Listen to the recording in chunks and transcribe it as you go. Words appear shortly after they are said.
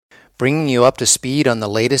bringing you up to speed on the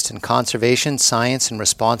latest in conservation, science, and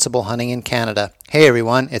responsible hunting in Canada. Hey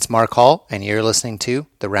everyone, it's Mark Hall, and you're listening to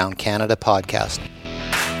the Round Canada podcast.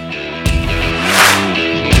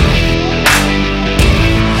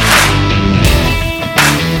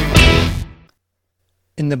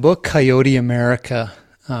 In the book Coyote America,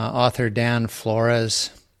 author Dan Flores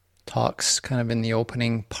talks kind of in the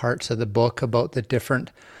opening parts of the book about the different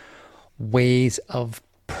ways of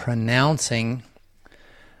pronouncing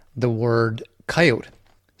the word coyote.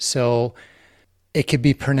 So it could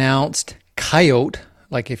be pronounced coyote,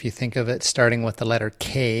 like if you think of it starting with the letter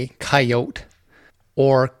K, coyote,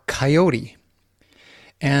 or coyote.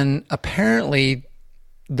 And apparently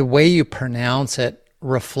the way you pronounce it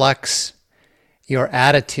reflects your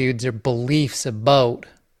attitudes or beliefs about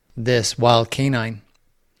this wild canine.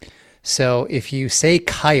 So if you say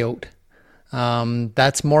coyote,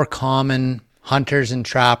 that's more common. Hunters and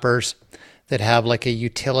trappers that have like a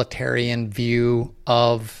utilitarian view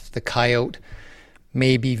of the coyote,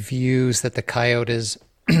 maybe views that the coyote is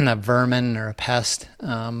a vermin or a pest.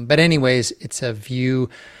 But anyways, it's a view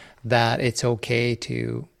that it's okay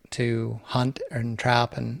to hunt and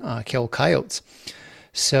trap and kill coyotes.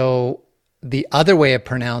 So the other way of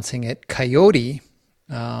pronouncing it, coyote,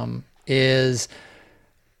 is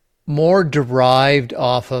more derived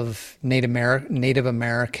off of Native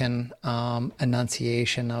American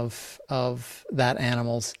enunciation of that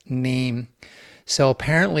animal's name. So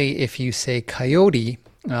apparently if you say coyote,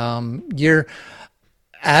 your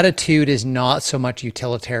attitude is not so much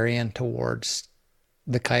utilitarian towards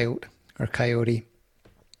the coyote or coyote.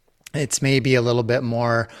 It's maybe a little bit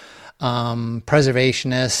more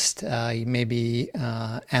preservationist, maybe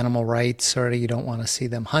animal rights, sort of. You don't want to see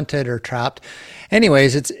them hunted or trapped.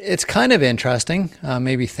 Anyways, it's kind of interesting.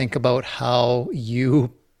 Maybe think about how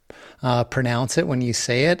you pronounce it when you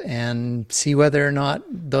say it, and see whether or not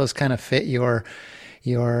those kind of fit your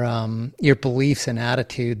beliefs and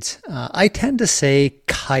attitudes. I tend to say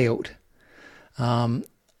coyote. I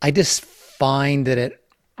just find that it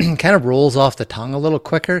kind of rolls off the tongue a little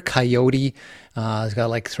quicker. Coyote, it's got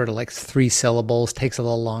like sort of like 3 syllables, takes a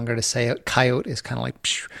little longer to say it. Coyote is kind of like,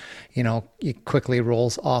 it quickly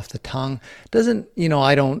rolls off the tongue. Doesn't,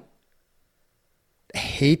 I don't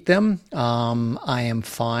hate them. I am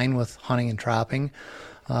fine with hunting and trapping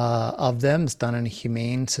of them. It's done in a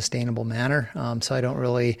humane, sustainable manner. So I don't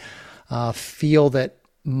really feel that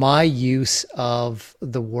my use of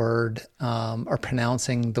the word or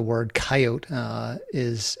pronouncing the word coyote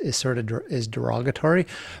is derogatory.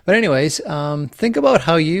 But anyways, think about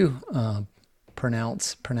how you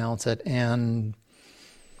pronounce it and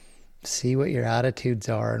see what your attitudes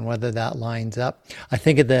are and whether that lines up. I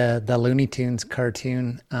think of the Looney Tunes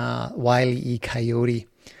cartoon, Wile E. Coyote,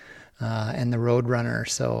 and the Roadrunner.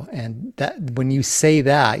 So, and that when you say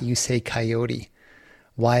that, you say coyote.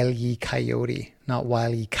 Wile E. Coyote, not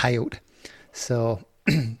Wile E. Coyote. So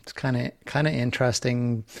it's kind of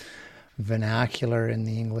interesting vernacular in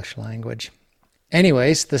the English language.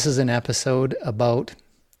 Anyways, this is an episode about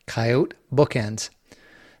coyote bookends.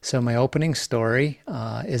 So my opening story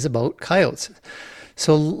is about coyotes.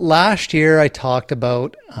 So last year I talked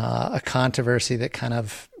about a controversy that kind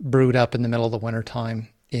of brewed up in the middle of the wintertime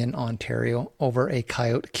in Ontario over a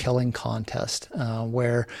coyote killing contest,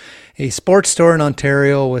 where a sports store in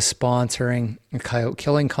Ontario was sponsoring a coyote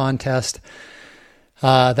killing contest.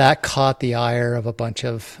 That caught the ire of a bunch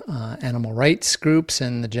of animal rights groups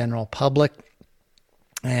and the general public.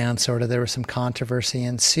 And sort of there was some controversy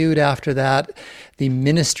ensued after that. The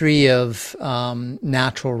Ministry of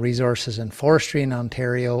Natural Resources and Forestry in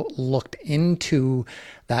Ontario looked into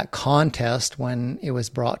that contest when it was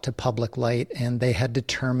brought to public light, and they had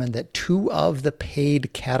determined that 2 of the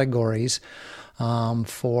paid categories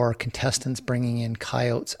for contestants bringing in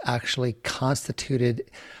coyotes actually constituted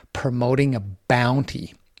promoting a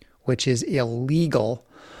bounty, which is illegal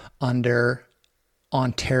under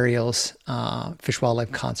Ontario's Fish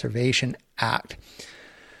Wildlife Conservation Act.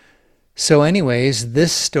 So anyways,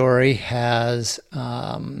 this story has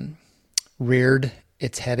reared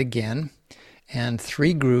its head again, and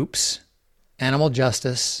 3 groups, Animal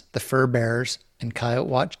Justice, the Fur Bearers, and Coyote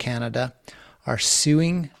Watch Canada, are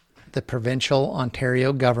suing the provincial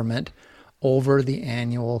Ontario government over the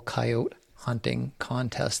annual coyote hunting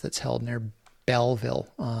contest that's held near Belleville,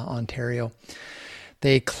 Ontario.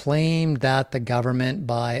 They claim that the government,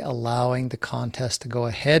 by allowing the contest to go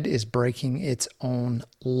ahead, is breaking its own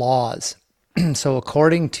laws. So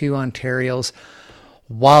according to Ontario's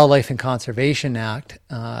Wildlife and Conservation Act,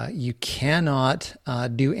 you cannot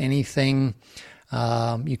do anything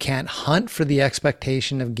You can't hunt for the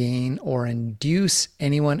expectation of gain or induce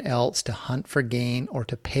anyone else to hunt for gain or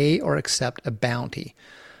to pay or accept a bounty.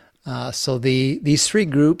 So these three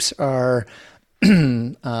groups are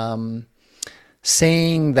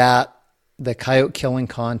saying that the coyote killing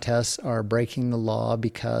contests are breaking the law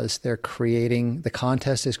because the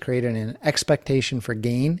contest is creating an expectation for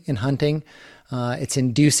gain in hunting. It's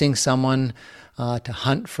inducing someone to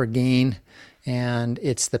hunt for gain, and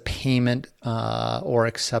it's the payment or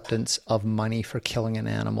acceptance of money for killing an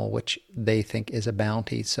animal, which they think is a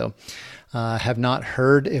bounty. So have not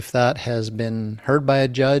heard if that has been heard by a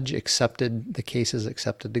judge, the case is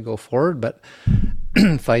accepted to go forward. But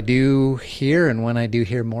if I do hear, and when I do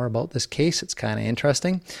hear more about this case, it's kind of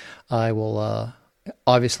interesting. I will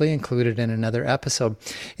obviously include it in another episode.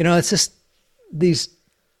 It's just these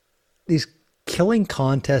killing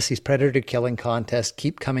contests, these predator killing contests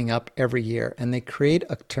keep coming up every year, and they create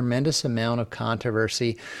a tremendous amount of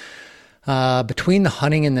controversy between the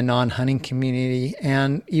hunting and the non-hunting community,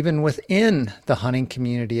 and even within the hunting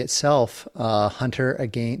community itself, hunter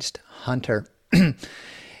against hunter.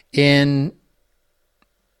 In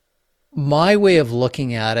my way of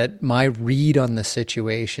looking at it, my read on the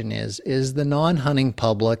situation is the non-hunting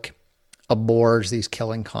public abhors these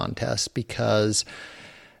killing contests because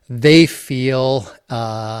they feel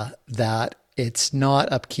that it's not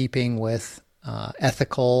upkeeping with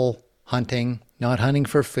ethical hunting, not hunting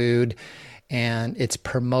for food, and it's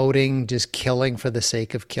promoting just killing for the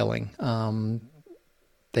sake of killing.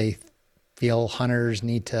 They feel hunters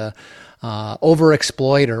need to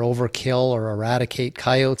overexploit or overkill or eradicate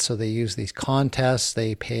coyotes, so they use these contests.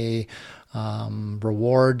 They pay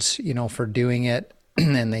rewards, for doing it,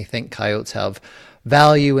 and they think coyotes have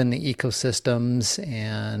value in the ecosystems,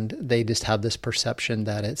 and they just have this perception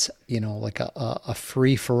that it's like a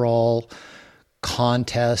free-for-all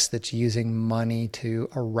contest that's using money to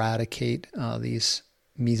eradicate these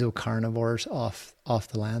mesocarnivores off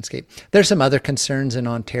the landscape. There's some other concerns in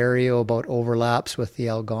Ontario about overlaps with the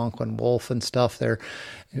Algonquin wolf and stuff. They're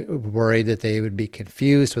worried that they would be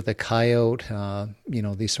confused with a coyote,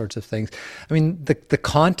 these sorts of things. I mean, the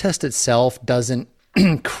contest itself doesn't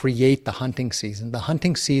create the hunting season. The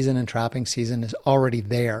hunting season and trapping season is already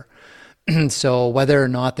there. So whether or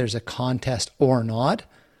not there's a contest or not,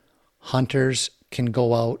 hunters can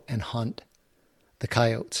go out and hunt the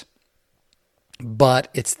coyotes. But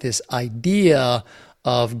it's this idea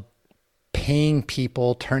of paying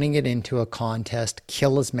people, turning it into a contest,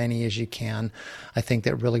 kill as many as you can, I think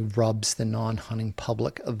that really rubs the non-hunting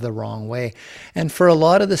public the wrong way. And for a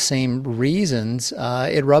lot of the same reasons,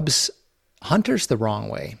 it rubs hunters the wrong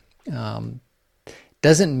way.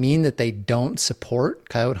 Doesn't mean that they don't support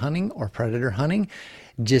coyote hunting or predator hunting.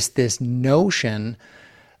 Just this notion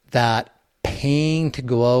that paying to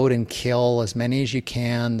go out and kill as many as you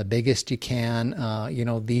can, the biggest you can,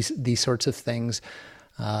 these sorts of things.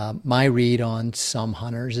 My read on some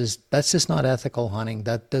hunters is that's just not ethical hunting.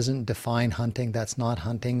 That doesn't define hunting. That's not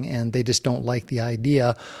hunting. And they just don't like the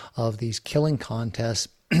idea of these killing contests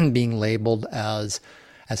being labeled as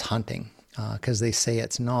hunting because they say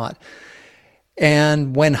it's not.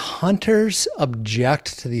 And when hunters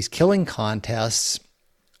object to these killing contests,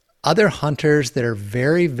 other hunters that are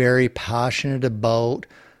very, very passionate about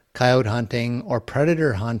coyote hunting or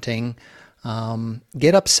predator hunting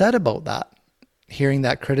get upset about that, hearing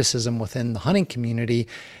that criticism within the hunting community.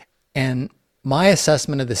 And my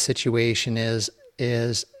assessment of the situation is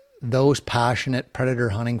those passionate predator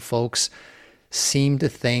hunting folks seem to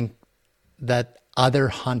think that other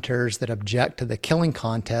hunters that object to the killing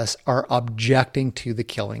contests are objecting to the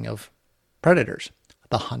killing of predators,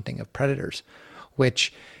 the hunting of predators,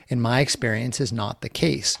 which in my experience is not the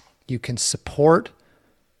case. You can support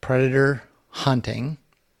predator hunting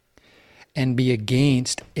and be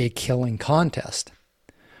against a killing contest.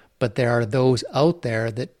 But there are those out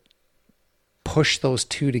there that push those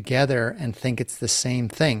two together and think it's the same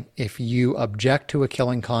thing. If you object to a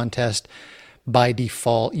killing contest, by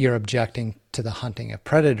default, you're objecting to the hunting of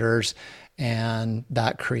predators, and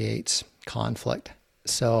that creates conflict.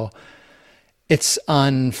 So it's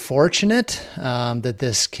unfortunate that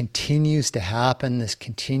this continues to happen. This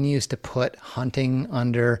continues to put hunting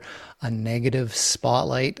under a negative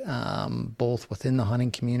spotlight, both within the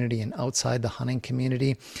hunting community and outside the hunting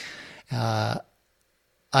community. I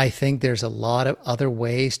think there's a lot of other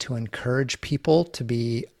ways to encourage people to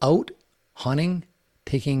be out hunting,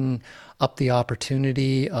 taking up the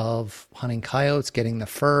opportunity of hunting coyotes, getting the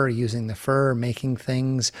fur, using the fur, making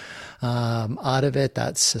things out of it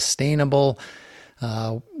that's sustainable.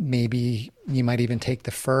 Maybe you might even take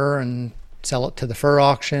the fur and sell it to the fur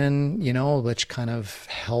auction, which kind of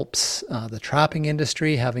helps the trapping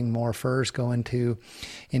industry, having more furs go into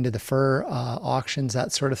the fur auctions,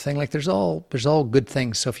 that sort of thing. Like there's all good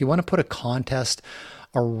things. So if you want to put a contest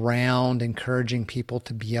around encouraging people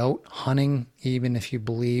to be out hunting, even if you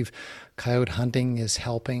believe coyote hunting is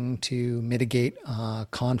helping to mitigate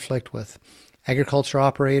conflict with agriculture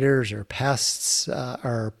operators or pests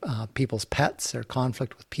or people's pets, or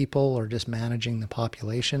conflict with people, or just managing the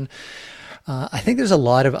population. I think there's a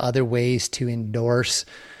lot of other ways to endorse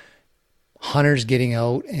hunters getting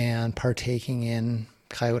out and partaking in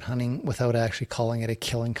coyote hunting without actually calling it a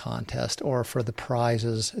killing contest, or for the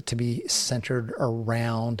prizes to be centered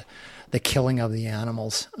around the killing of the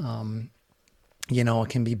animals. It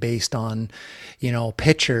can be based on,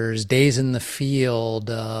 pictures, days in the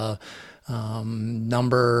field,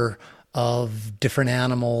 number of different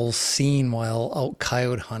animals seen while out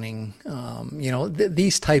coyote hunting.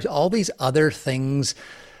 These types, all these other things,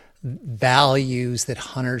 values that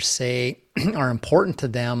hunters say are important to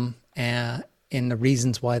them, and in the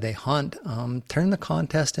reasons why they hunt, turn the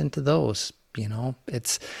contest into those.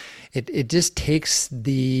 It just takes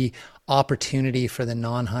the opportunity for the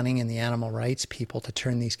non-hunting and the animal rights people to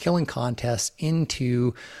turn these killing contests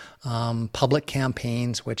into public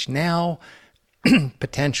campaigns, which now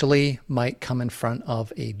potentially might come in front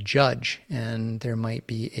of a judge, and there might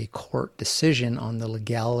be a court decision on the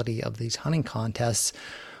legality of these hunting contests,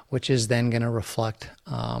 which is then going to reflect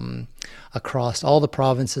across all the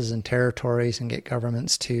provinces and territories and get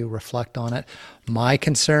governments to reflect on it. My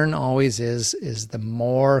concern always is the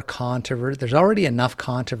more controversy. There's already enough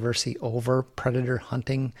controversy over predator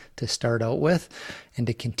hunting to start out with, and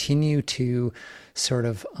to continue to sort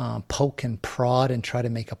of poke and prod and try to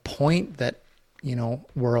make a point that,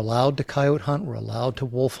 we're allowed to coyote hunt, we're allowed to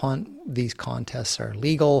wolf hunt, these contests are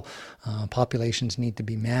legal, populations need to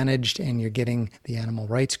be managed, and you're getting the animal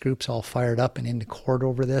rights groups all fired up and into court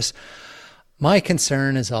over this. My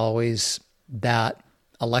concern is always that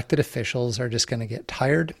elected officials are just going to get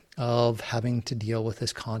tired of having to deal with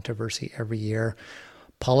this controversy every year.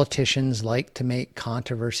 Politicians like to make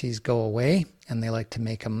controversies go away, and they like to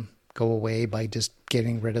make them go away by just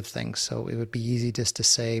getting rid of things. So it would be easy just to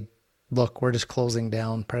say, look, we're just closing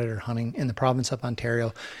down predator hunting in the province of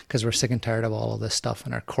Ontario because we're sick and tired of all of this stuff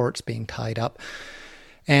and our courts being tied up.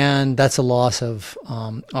 And that's a loss of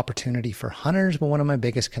opportunity for hunters. But one of my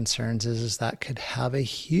biggest concerns is that could have a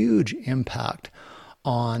huge impact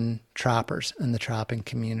on trappers and the trapping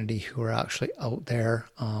community who are actually out there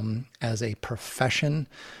as a profession.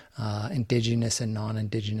 Indigenous and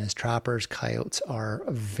non-Indigenous trappers, coyotes are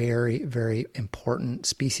a very, very important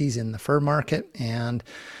species in the fur market, and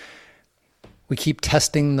we keep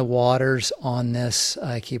testing the waters on this.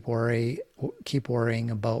 I keep worrying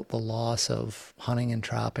about the loss of hunting and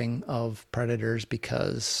trapping of predators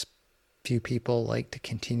because few people like to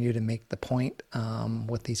continue to make the point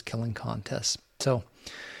with these killing contests. So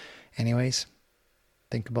anyways,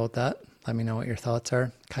 think about that. Let me know what your thoughts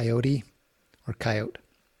are. Coyote or coyote?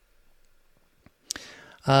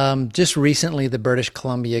 Just recently, the British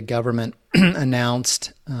Columbia government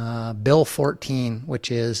announced Bill 14,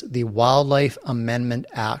 which is the Wildlife Amendment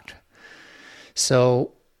Act.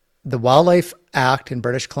 So the Wildlife Act in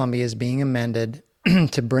British Columbia is being amended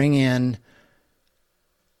to bring in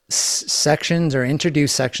sections or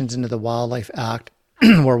introduce sections into the Wildlife Act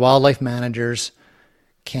where wildlife managers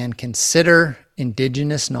can consider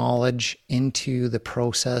Indigenous knowledge into the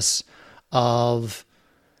process of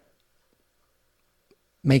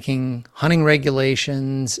making hunting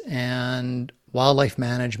regulations and wildlife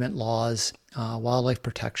management laws, wildlife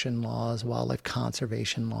protection laws, wildlife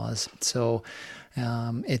conservation laws. So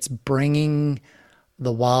it's bringing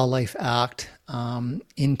the Wildlife Act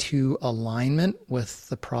into alignment with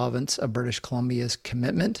the province of British Columbia's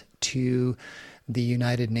commitment to the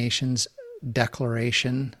United Nations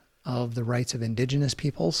Declaration of the Rights of Indigenous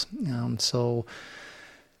Peoples. So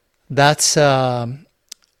that's a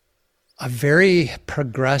very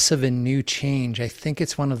progressive and new change. I think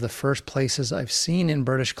it's one of the first places I've seen in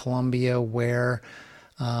British Columbia where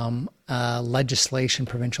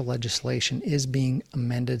provincial legislation is being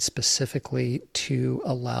amended specifically to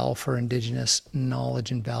allow for Indigenous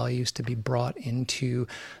knowledge and values to be brought into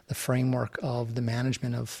the framework of the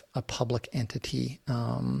management of a public entity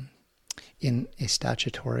in a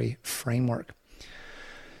statutory framework.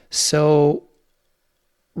 So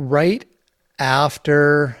right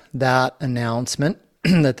after that announcement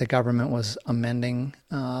that the government was amending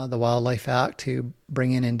the Wildlife Act to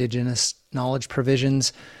bring in Indigenous knowledge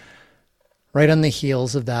provisions, right on the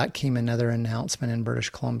heels of that came another announcement in British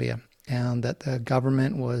Columbia, and that the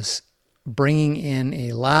government was bringing in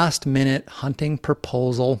a last-minute hunting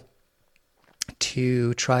proposal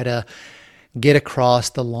to try to get across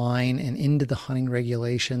the line and into the hunting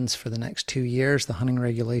regulations for the next 2 years. The hunting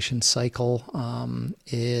regulation cycle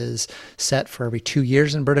is set for every 2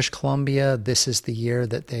 years in British Columbia. This is the year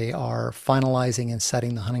that they are finalizing and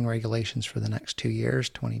setting the hunting regulations for the next 2 years,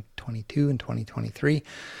 2022 and 2023.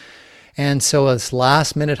 And so this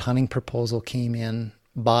last-minute hunting proposal came in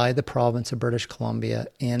by the province of British Columbia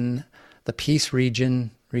in the Peace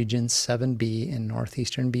Region, Region 7B in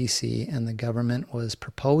northeastern BC, and the government was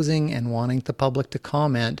proposing and wanting the public to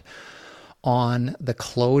comment on the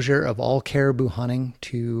closure of all caribou hunting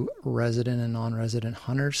to resident and non-resident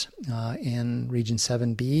hunters in Region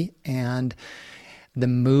 7B, and the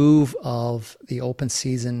move of the open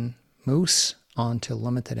season moose onto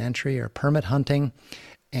limited entry or permit hunting,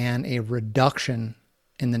 and a reduction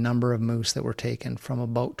in the number of moose that were taken from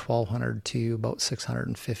about 1,200 to about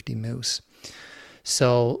 650 moose.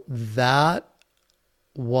 So that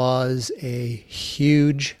was a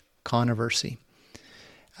huge controversy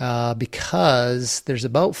because there's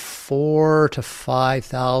about 4,000 to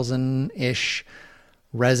 5,000-ish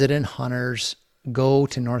resident hunters go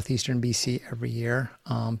to northeastern BC every year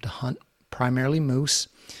to hunt primarily moose.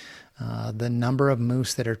 The number of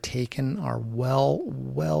moose that are taken are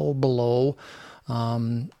well below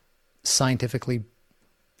scientifically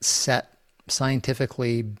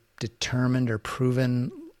determined or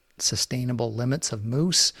proven sustainable limits of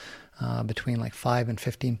moose. Between like 5 and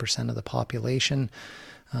 15% of the population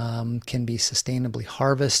can be sustainably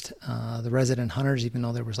harvested. The resident hunters, even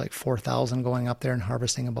though there was like 4,000 going up there and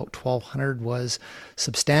harvesting about 1,200, was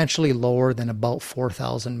substantially lower than about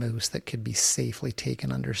 4,000 moose that could be safely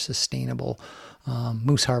taken under sustainable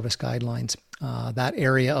moose harvest guidelines. That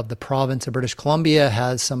area of the province of British Columbia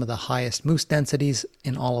has some of the highest moose densities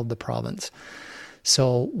in all of the province.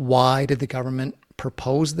 So why did the government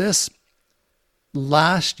propose this?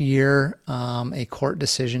 Last year, a court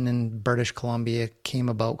decision in British Columbia came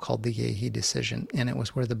about called the Yehi decision, and it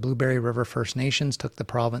was where the Blueberry River First Nations took the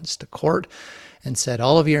province to court and said,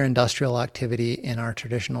 all of your industrial activity in our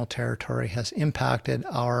traditional territory has impacted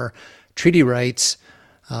our treaty rights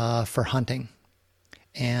for hunting.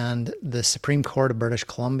 And the Supreme Court of British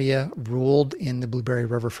Columbia ruled in the Blueberry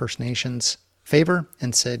River First Nations favor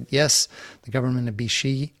and said, yes, the government of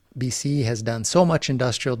BC has done so much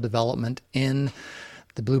industrial development in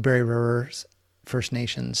the Blueberry River First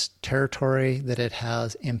Nations territory that it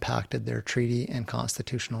has impacted their treaty and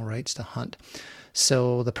constitutional rights to hunt.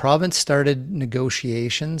 So the province started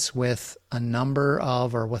negotiations with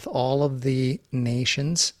with all of the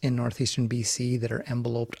nations in northeastern BC that are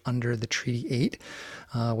enveloped under the Treaty 8,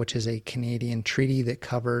 which is a Canadian treaty that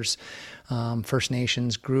covers First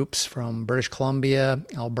Nations groups from British Columbia,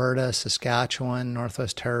 Alberta, Saskatchewan,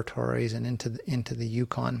 Northwest Territories, and into the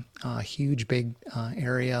Yukon. Huge, big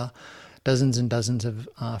area, dozens and dozens of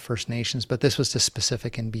First Nations, but this was just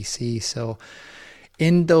specific in BC. So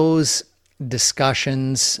in those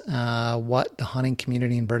discussions, what the hunting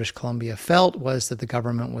community in British Columbia felt was that the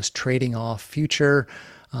government was trading off future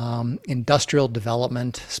industrial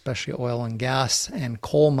development, especially oil and gas and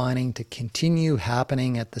coal mining, to continue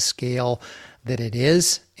happening at the scale that it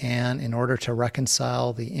is. And in order to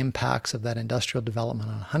reconcile the impacts of that industrial development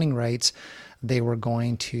on hunting rights, they were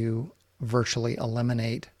going to virtually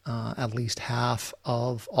eliminate at least half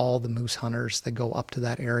of all the moose hunters that go up to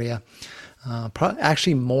that area.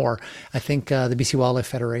 Actually more. I think the BC Wildlife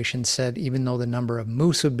Federation said even though the number of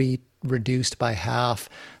moose would be reduced by half,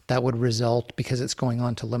 that would result, because it's going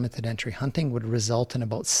on to limited entry hunting, would result in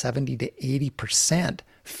about 70 to 80%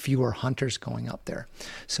 fewer hunters going up there.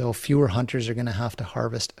 So fewer hunters are going to have to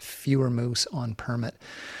harvest fewer moose on permit.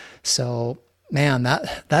 So man,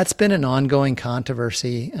 that's been an ongoing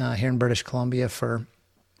controversy here in British Columbia for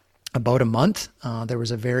about a month. There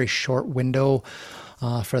was a very short window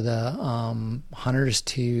for the hunters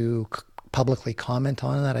to publicly comment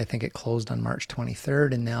on that. I think it closed on March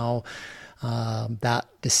 23rd, and now that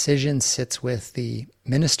decision sits with the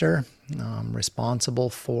minister responsible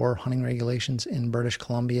for hunting regulations in British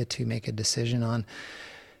Columbia to make a decision on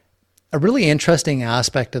a really interesting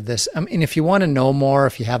aspect of this. I mean, if you want to know more,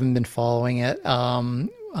 if you haven't been following it,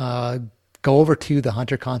 go over to the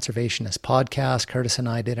Hunter Conservationist podcast. Curtis and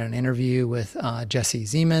I did an interview with Jesse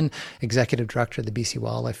Zeman, Executive Director of the BC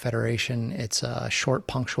Wildlife Federation. It's a short,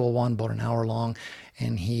 punctual one, about an hour long,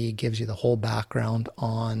 and he gives you the whole background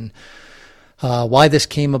on why this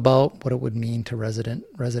came about, what it would mean to resident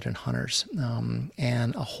hunters,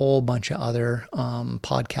 and a whole bunch of other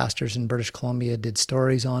podcasters in British Columbia did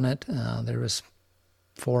stories on it. There was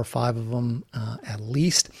 4 or 5 of them at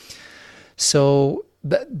least. So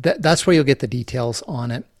that's where you'll get the details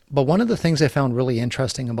on it. But one of the things I found really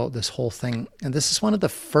interesting about this whole thing, and this is one of the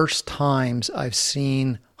first times I've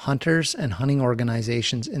seen hunters and hunting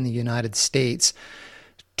organizations in the United States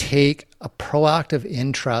take a proactive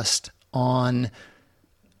interest on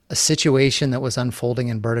a situation that was unfolding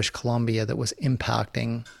in British Columbia that was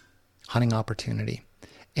impacting hunting opportunity.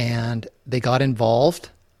 And they got involved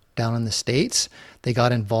down in the States. They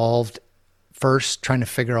got involved first trying to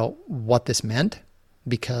figure out what this meant,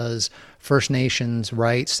 because First Nations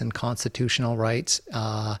rights and constitutional rights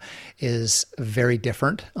is very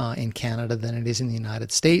different in Canada than it is in the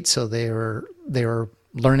United States. So they were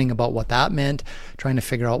learning about what that meant, trying to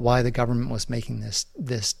figure out why the government was making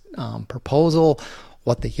this proposal,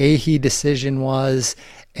 what the Yehi decision was.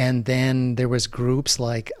 And then there was groups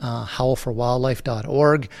like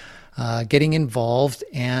howlforwildlife.org getting involved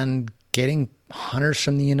and getting hunters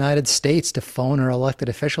from the United States to phone our elected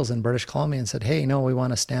officials in British Columbia and said, hey, no, we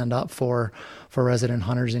want to stand up for resident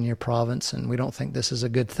hunters in your province, and we don't think this is a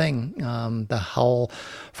good thing. The Howl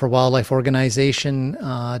for Wildlife organization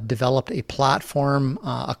developed a platform,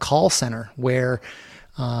 a call center, where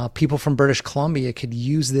people from British Columbia could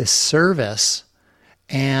use this service,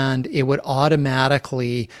 and it would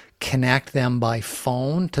automatically connect them by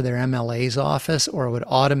phone to their MLA's office, or it would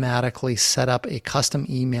automatically set up a custom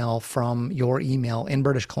email from your email in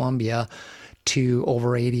British Columbia to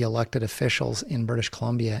over 80 elected officials in British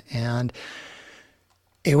Columbia. And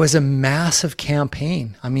it was a massive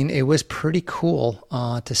campaign. I mean, it was pretty cool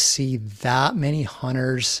to see that many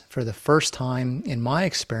hunters for the first time, in my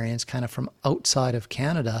experience, kind of from outside of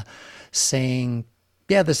Canada, saying,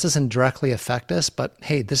 yeah, this doesn't directly affect us, but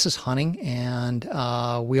hey, this is hunting, and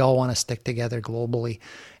we all want to stick together globally.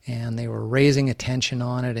 And they were raising attention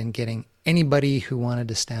on it and getting anybody who wanted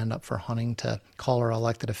to stand up for hunting to call our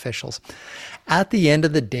elected officials. At the end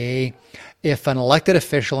of the day, if an elected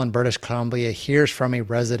official in British Columbia hears from a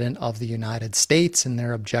resident of the United States and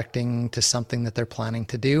they're objecting to something that they're planning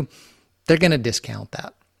to do, they're going to discount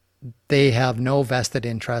that. They have no vested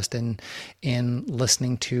interest in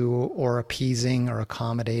listening to or appeasing or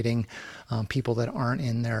accommodating people that aren't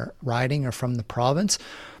in their riding or from the province.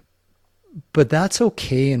 But that's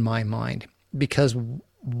okay in my mind, because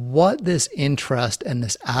what this interest and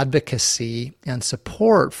this advocacy and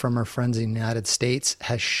support from our friends in the United States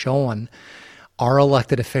has shown our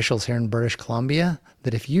elected officials here in British Columbia,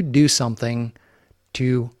 that if you do something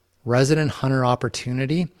to resident hunter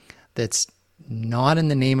opportunity that's not in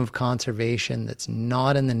the name of conservation, that's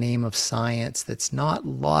not in the name of science, that's not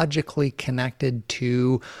logically connected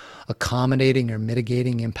to accommodating or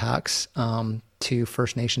mitigating impacts to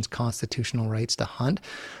First Nations constitutional rights to hunt,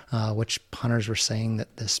 which hunters were saying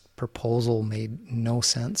that this proposal made no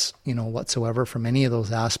sense, whatsoever from any of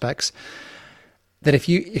those aspects. That if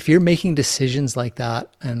you're making decisions like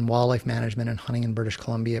that in wildlife management and hunting in British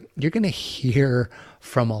Columbia, you're going to hear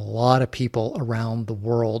from a lot of people around the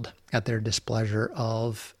world at their displeasure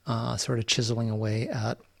of sort of chiseling away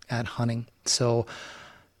at hunting. So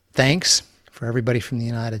thanks for everybody from the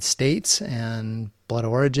United States and Blood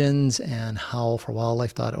Origins and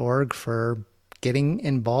howlforwildlife.org for getting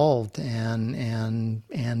involved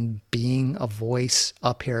and being a voice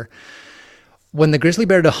up here. When the grizzly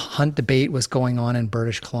bear to hunt debate was going on in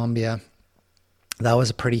British Columbia, that was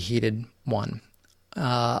a pretty heated one.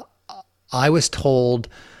 I was told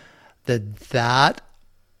that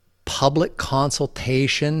public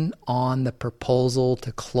consultation on the proposal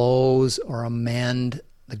to close or amend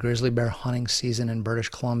the grizzly bear hunting season in British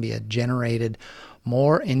Columbia generated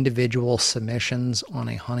more individual submissions on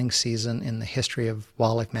a hunting season in the history of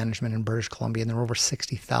wildlife management in British Columbia. And there were over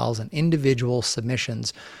 60,000 individual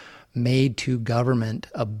submissions made to government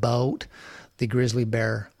about the grizzly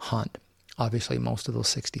bear hunt. Obviously, most of those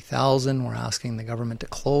 60,000 were asking the government to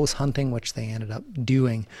close hunting, which they ended up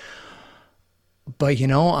doing. But,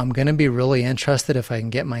 I'm going to be really interested, if I can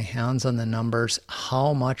get my hands on the numbers,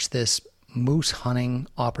 how much this moose hunting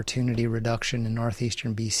opportunity reduction in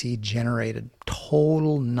northeastern BC generated.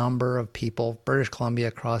 Total number of people, British Columbia,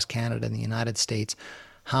 across Canada and the United States,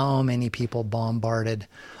 how many people bombarded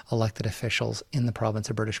elected officials in the province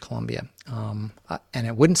of British Columbia. And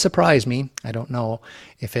it wouldn't surprise me, I don't know,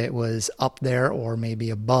 if it was up there or maybe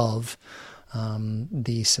above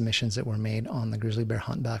the submissions that were made on the grizzly bear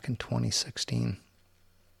hunt back in 2016.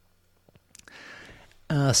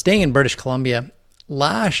 Staying in British Columbia,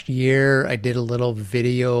 last year I did a little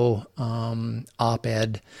video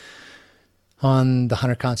op-ed on the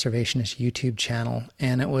Hunter Conservationist YouTube channel,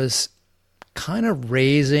 and it was kind of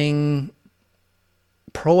raising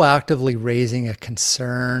proactively raising a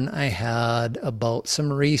concern I had about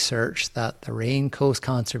some research that the Rain Coast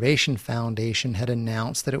Conservation Foundation had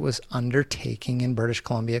announced that it was undertaking in British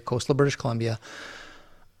Columbia, coastal British Columbia,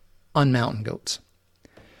 on mountain goats.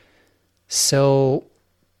 So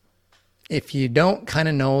if you don't kind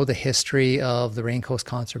of know the history of the Rain Coast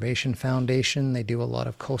Conservation Foundation, they do a lot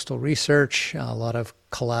of coastal research, a lot of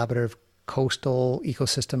collaborative coastal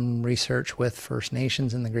ecosystem research with First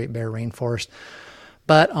Nations in the Great Bear Rainforest.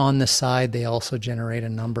 But on the side, they also generate a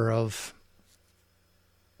number of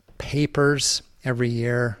papers every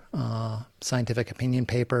year, scientific opinion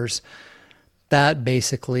papers that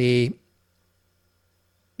basically,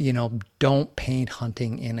 don't paint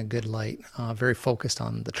hunting in a good light. Very focused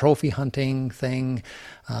on the trophy hunting thing,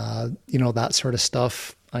 that sort of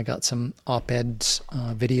stuff. I got some op-eds,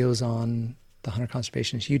 videos on the Hunter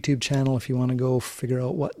Conservation's YouTube channel if you want to go figure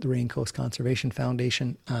out what the Rain Coast Conservation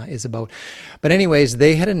Foundation is about. But anyways,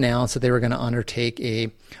 they had announced that they were going to undertake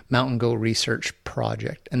a mountain goat research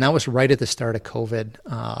project. And that was right at the start of COVID.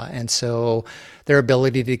 And so their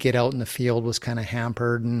ability to get out in the field was kind of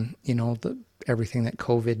hampered and, everything that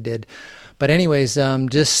COVID did. But anyways,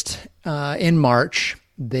 just in March,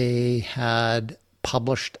 they had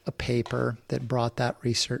published a paper that brought that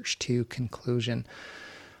research to conclusion.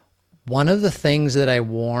 One of the things that I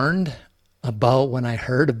warned about when I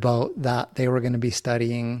heard about that they were going to be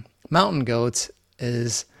studying mountain goats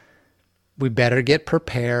is we better get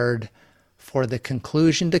prepared for the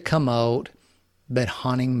conclusion to come out that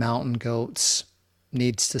hunting mountain goats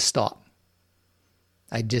needs to stop.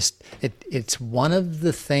 It's one of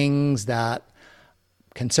the things that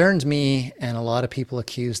concerns me, and a lot of people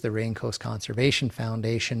accuse the Rain Coast Conservation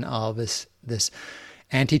Foundation of this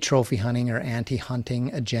anti-trophy hunting or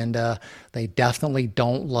anti-hunting agenda. They definitely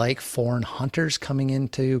don't like foreign hunters coming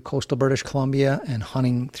into coastal British Columbia and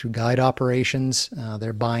hunting through guide operations.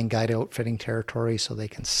 They're buying guide outfitting territory so they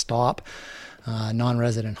can stop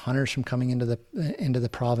non-resident hunters from coming into the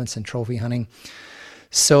province and trophy hunting.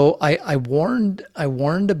 So I warned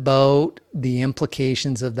about the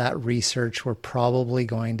implications of that research were probably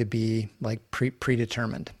going to be like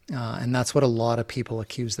predetermined. And that's what a lot of people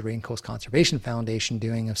accuse the Rain Coast Conservation Foundation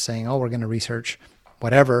doing, of saying, oh, we're going to research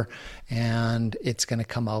whatever, and it's going to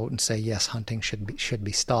come out and say, yes, hunting should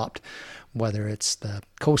be stopped. Whether it's the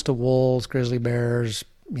coastal wolves, grizzly bears,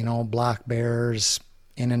 black bears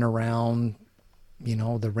in and around,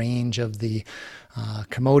 the range of the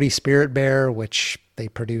Coyote spirit bear, which they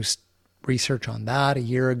produced research on that a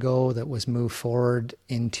year ago that was moved forward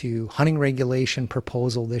into hunting regulation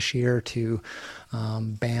proposal this year to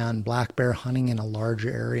ban black bear hunting in a larger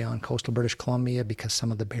area on coastal British Columbia because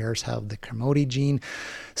some of the bears have the Coyote gene.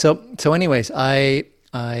 So anyways, I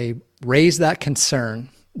raised that concern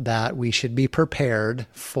that we should be prepared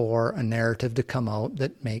for a narrative to come out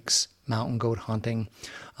that makes mountain goat hunting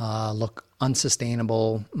look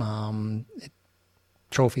unsustainable,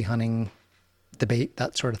 trophy hunting, debate,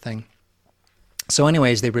 that sort of thing. So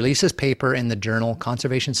anyways, they released this paper in the journal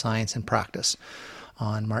Conservation Science and Practice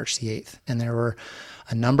on March the 8th. And there were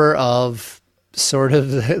a number of sort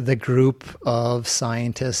of the group of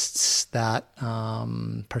scientists that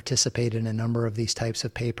participated in a number of these types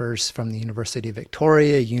of papers from the University of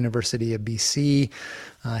Victoria, University of BC,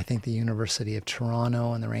 I think the University of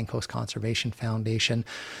Toronto, and the Rain Coast Conservation Foundation.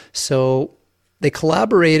 So they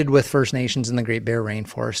collaborated with First Nations in the Great Bear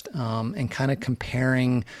Rainforest and kind of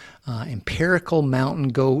comparing empirical mountain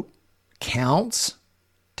goat counts,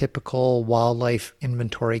 typical wildlife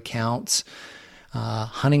inventory counts,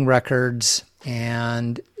 hunting records,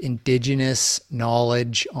 and indigenous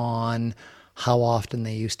knowledge on how often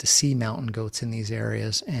they used to see mountain goats in these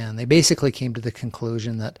areas. And they basically came to the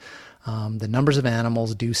conclusion that the numbers of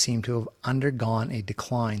animals do seem to have undergone a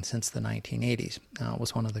decline since the 1980s,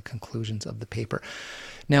 was one of the conclusions of the paper.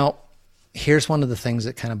 Now, here's one of the things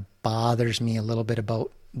that kind of bothers me a little bit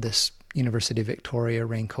about this University of Victoria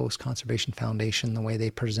Rain Coast Conservation Foundation, the way they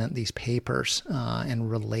present these papers and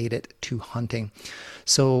relate it to hunting.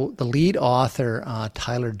 So the lead author,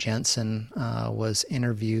 Tyler Jensen, was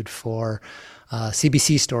interviewed for a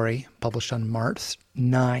CBC story published on March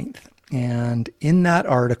 9th. And in that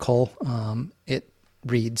article, it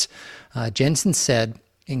reads, Jensen said,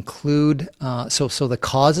 so the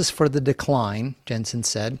causes for the decline, Jensen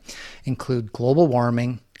said, include global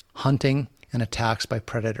warming, hunting, and attacks by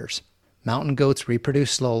predators. Mountain goats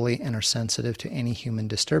reproduce slowly and are sensitive to any human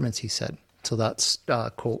disturbance, he said. So that's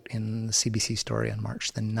a quote in the CBC story on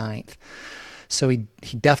March the 9th. So he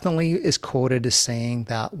definitely is quoted as saying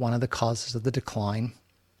that one of the causes of the decline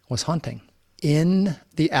was hunting. In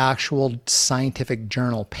the actual scientific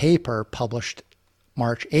journal paper published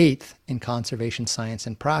March 8th in Conservation Science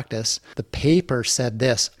and Practice, the paper said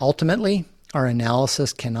this: ultimately, our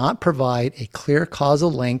analysis cannot provide a clear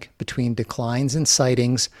causal link between declines in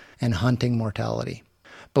sightings and hunting mortality,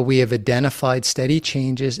 but we have identified steady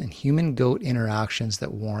changes in human-goat interactions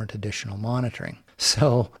that warrant additional monitoring.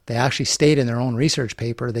 So they actually state in their own research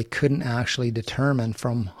paper they couldn't actually determine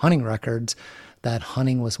from hunting records that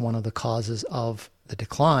hunting was one of the causes of the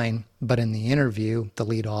decline, but in the interview, the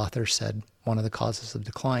lead author said one of the causes of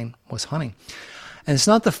decline was hunting. And it's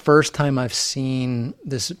not the first time I've seen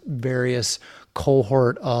this various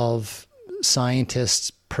cohort of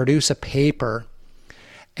scientists produce a paper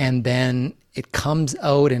and then it comes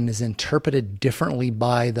out and is interpreted differently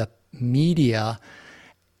by the media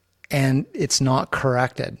and it's not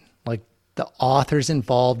corrected. Like the authors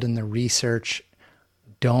involved in the research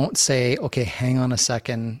don't say, okay, hang on a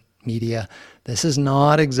second, media, this is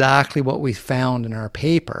not exactly what we found in our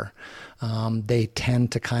paper. They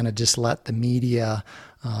tend to kind of just let the media,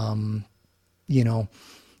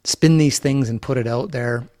 spin these things and put it out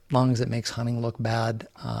there as long as it makes hunting look bad.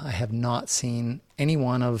 I have not seen any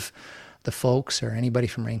one of the folks or anybody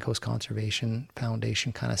from Raincoast Conservation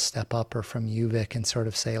Foundation kind of step up, or from UVic, and sort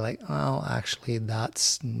of say like, well, actually,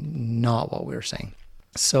 that's not what we were saying.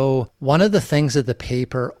 So one of the things that the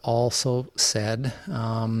paper also said,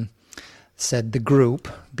 the group,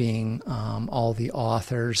 being all the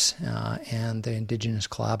authors and the Indigenous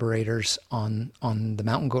collaborators on the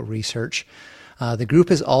mountain goat research, the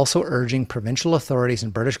group is also urging provincial authorities in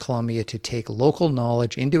British Columbia to take local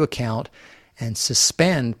knowledge into account and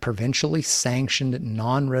suspend provincially sanctioned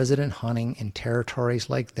non-resident hunting in territories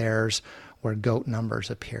like theirs where goat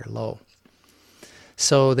numbers appear low.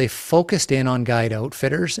 So they focused in on guide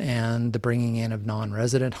outfitters and the bringing in of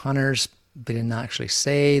non-resident hunters. They didn't actually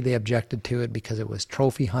say they objected to it because it was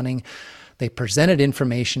trophy hunting. They presented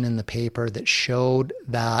information in the paper that showed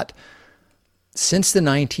that since the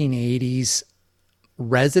 1980s,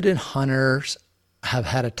 resident hunters have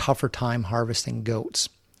had a tougher time harvesting goats.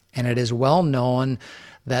 And it is well known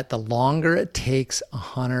that the longer it takes a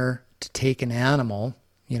hunter to take an animal,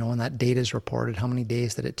 when that data is reported, how many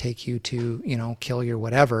days did it take you to, kill your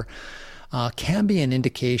whatever, can be an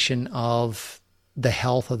indication of the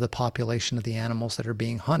health of the population of the animals that are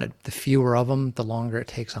being hunted. The fewer of them, the longer it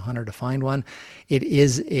takes a hunter to find one. It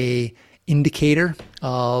is a indicator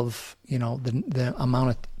of, the amount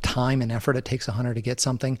of time and effort it takes a hunter to get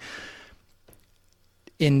something.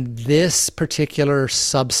 In this particular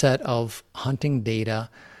subset of hunting data,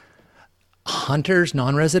 hunters,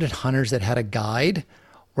 non-resident hunters that had a guide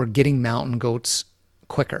were getting mountain goats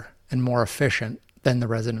quicker and more efficient than the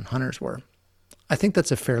resident hunters were. I think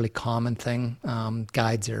that's a fairly common thing.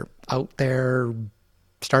 Guides are out there,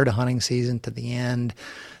 start of hunting season to the end.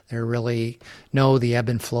 They really know the ebb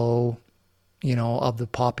and flow, of the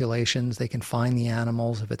populations. They can find the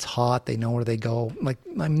animals. If it's hot, they know where they go.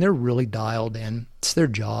 They're really dialed in. It's their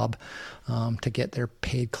job to get their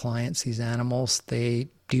paid clients these animals. They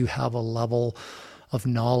do have a level of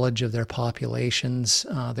knowledge of their populations,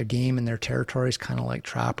 their game and their territories, kind of like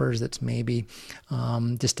trappers. That's maybe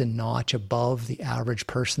just a notch above the average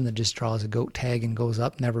person that just draws a goat tag and goes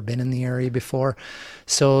up, never been in the area before.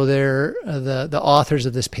 So the authors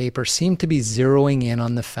of this paper seem to be zeroing in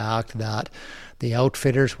on the fact that the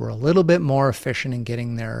outfitters were a little bit more efficient in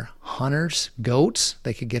getting their hunters goats.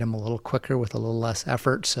 They could get them a little quicker with a little less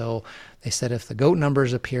effort. So they said if the goat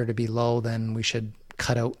numbers appear to be low, then we should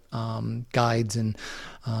cut out guides and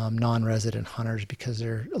non-resident hunters because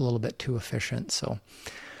they're a little bit too efficient. So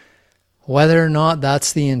whether or not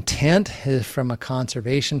that's the intent is from a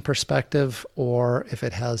conservation perspective, or if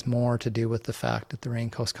it has more to do with the fact that the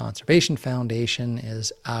Raincoast Conservation Foundation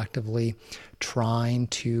is actively trying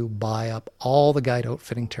to buy up all the guide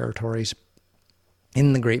outfitting territories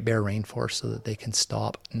in the Great Bear Rainforest so that they can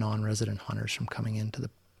stop non-resident hunters from coming into the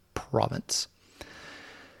province.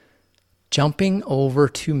 Jumping over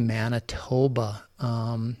to Manitoba,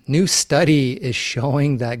 new study is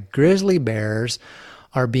showing that grizzly bears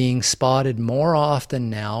are being spotted more often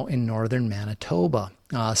now in northern Manitoba,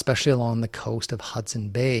 especially along the coast of Hudson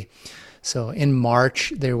Bay. So in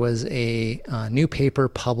March, there was a new paper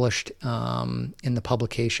published in the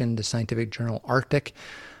publication, the scientific journal Arctic,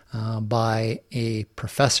 by a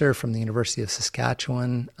professor from the University of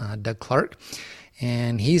Saskatchewan, Doug Clark.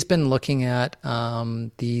 And he's been looking at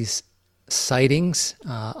these sightings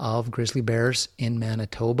of grizzly bears in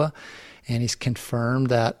Manitoba, and he's confirmed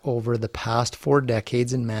that over the past 4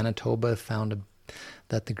 decades in Manitoba found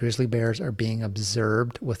that the grizzly bears are being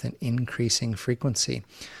observed with an increasing frequency.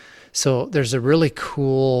 So there's a really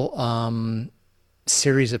cool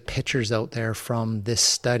series of pictures out there from this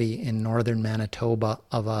study in northern Manitoba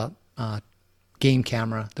of a game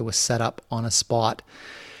camera that was set up on a spot.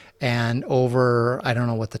 And over, I don't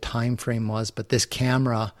know what the time frame was, but this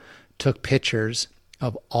camera took pictures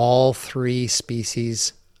of all 3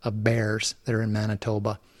 species of bears that are in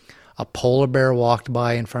Manitoba. A polar bear walked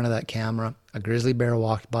by in front of that camera, a grizzly bear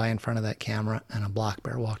walked by in front of that camera, and a black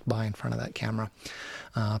bear walked by in front of that camera.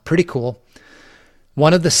 Pretty cool.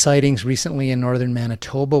 One of the sightings recently in northern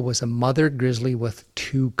Manitoba was a mother grizzly with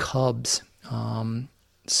 2 cubs.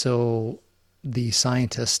 So the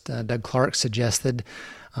scientist, Doug Clark, suggested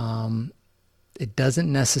it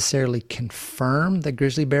doesn't necessarily confirm that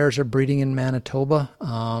grizzly bears are breeding in Manitoba,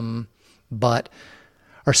 that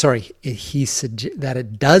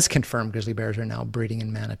it does confirm grizzly bears are now breeding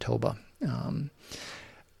in Manitoba.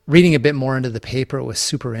 Reading a bit more into the paper, it was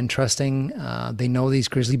super interesting. They know these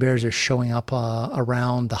grizzly bears are showing up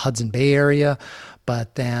around the Hudson Bay area,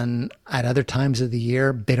 but then at other times of the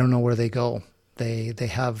year, they don't know where they go. They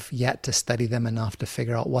have yet to study them enough to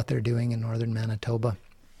figure out what they're doing in northern Manitoba.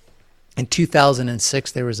 In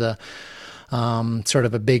 2006, there was a sort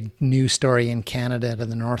of a big news story in Canada to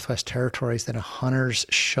the Northwest Territories that hunters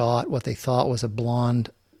shot what they thought was a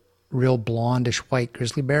real blondish white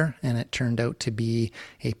grizzly bear, and it turned out to be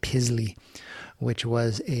a Pizzly, which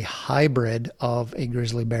was a hybrid of a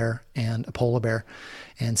grizzly bear and a polar bear.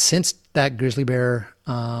 And since that grizzly bear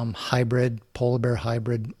polar bear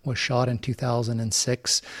hybrid was shot in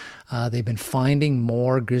 2006, they've been finding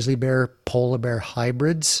more grizzly bear, polar bear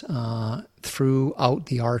hybrids throughout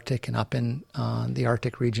the Arctic and up in the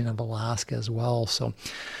Arctic region of Alaska as well. So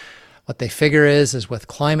what they figure is with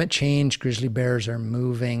climate change, grizzly bears are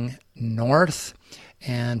moving north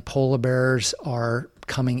and polar bears are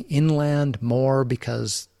coming inland more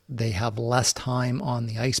because they have less time on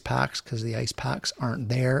the ice packs because the ice packs aren't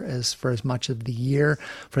there for as much of the year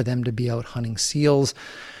for them to be out hunting seals.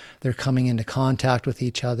 They're coming into contact with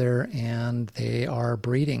each other and they are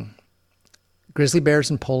breeding. Grizzly bears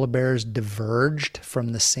and polar bears diverged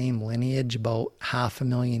from the same lineage about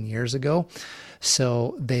 500,000 years ago.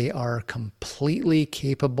 So they are completely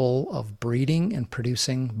capable of breeding and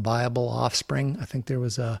producing viable offspring. I think there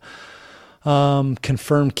was a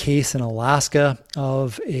confirmed case in Alaska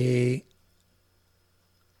of a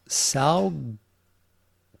sow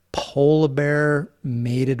polar bear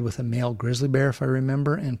mated with a male grizzly bear, if I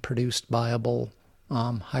remember, and produced viable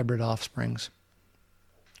hybrid offsprings.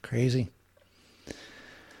 Crazy.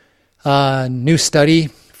 New study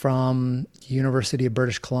from University of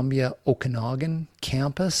British Columbia, Okanagan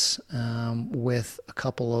campus with a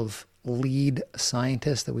couple of lead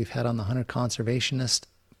scientists that we've had on the Hunter Conservationist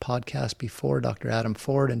podcast before, Dr. Adam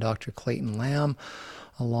Ford and Dr. Clayton Lamb,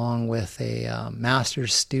 along with a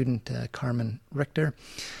master's student, Carmen Richter.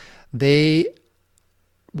 They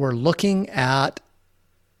were looking at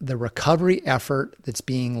the recovery effort that's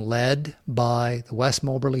being led by the West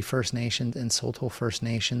Moberly First Nations and Saulteaux First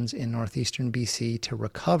Nations in northeastern BC to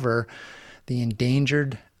recover the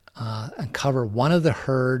endangered and cover one of the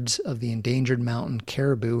herds of the endangered mountain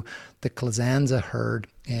caribou, the Klazanza herd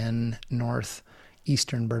in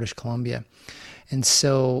northeastern British Columbia. And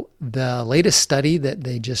so the latest study that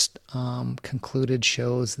they just concluded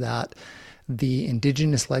shows that the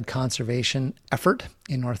Indigenous-led conservation effort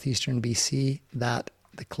in northeastern BC, that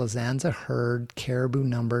the Klazanza herd caribou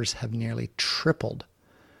numbers have nearly tripled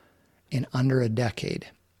in under a decade.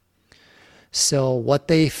 So what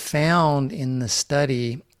they found in the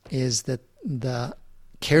study is that the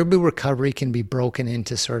caribou recovery can be broken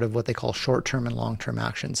into sort of what they call short-term and long-term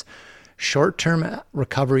actions. Short-term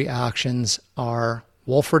recovery actions are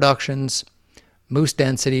wolf reductions, moose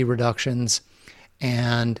density reductions,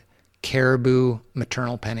 and caribou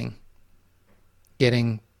maternal penning.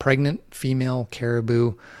 Getting pregnant female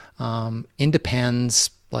caribou into pens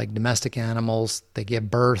like domestic animals. They give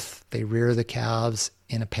birth, they rear the calves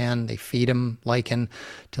in a pen, they feed them lichen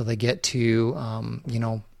till they get to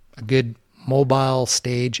a good mobile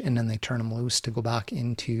stage, and then they turn them loose to go back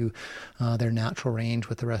into their natural range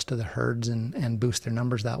with the rest of the herds and boost their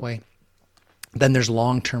numbers that way. Then there's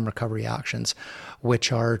long-term recovery actions,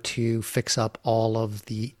 which are to fix up all of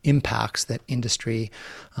the impacts that industry,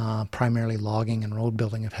 primarily logging and road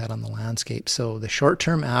building, have had on the landscape. So the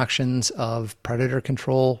short-term actions of predator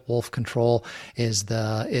control, wolf control is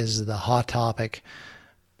the hot topic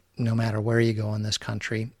no matter where you go in this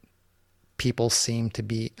country. People seem to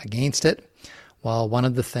be against it. Well, one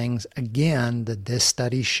of the things, again, that this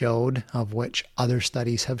study showed, of which other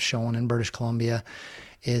studies have shown in British Columbia,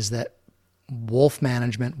 is that wolf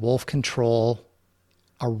management, wolf control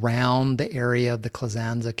around the area of the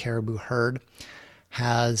Klazanza caribou herd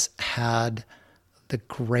has had the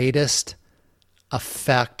greatest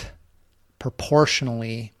effect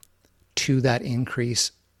proportionally to that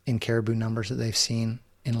increase in caribou numbers that they've seen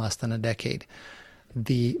in less than a decade.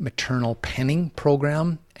 The maternal penning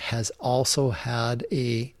program has also had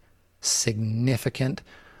a significant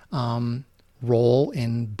role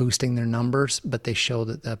in boosting their numbers, but they show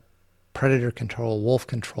that the predator control, wolf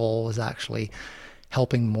control, is actually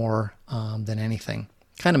helping more than anything.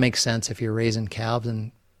 Kind of makes sense if you're raising calves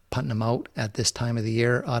and putting them out at this time of the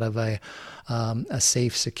year out of a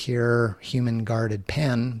safe, secure, human-guarded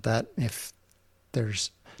pen, that if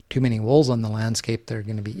there's too many wolves on the landscape, they're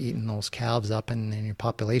going to be eating those calves up, and your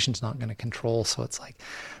population's not going to control. So it's like,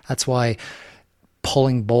 that's why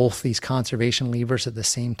pulling both these conservation levers at the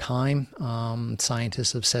same time,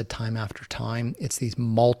 scientists have said time after time, it's these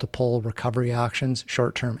multiple recovery actions,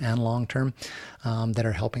 short-term and long-term, that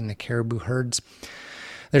are helping the caribou herds.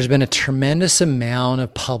 There's been a tremendous amount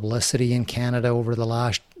of publicity in Canada over the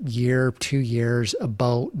last year, 2 years,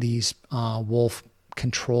 about these wolf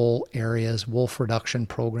control areas, wolf reduction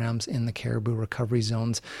programs in the caribou recovery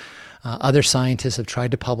zones. Other scientists have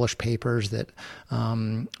tried to publish papers that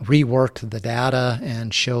reworked the data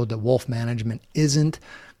and showed that wolf management isn't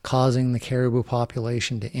causing the caribou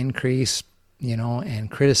population to increase, and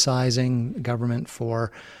criticizing the government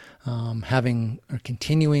for having or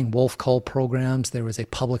continuing wolf cull programs. There was a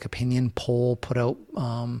public opinion poll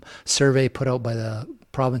survey put out by the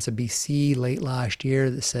province of BC late last year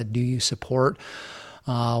that said, do you support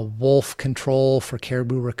wolf control for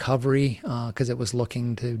caribou recovery? Because it was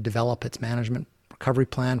looking to develop its management recovery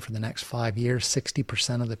plan for the next 5 years.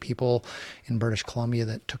 60% of the people in British Columbia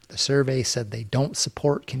that took the survey said they don't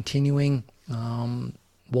support continuing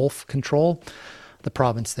wolf control. The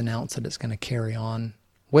province announced that it's going to carry on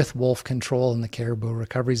with wolf control in the caribou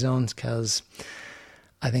recovery zones, because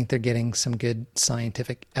I think they're getting some good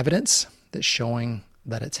scientific evidence that's showing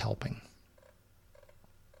that it's helping.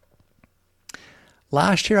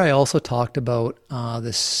 Last year, I also talked about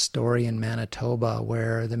this story in Manitoba,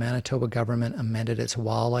 where the Manitoba government amended its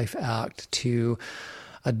Wildlife Act to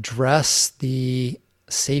address the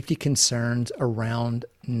safety concerns around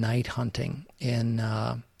night hunting in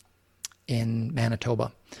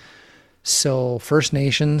Manitoba. So First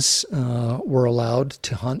Nations were allowed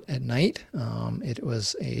to hunt at night. It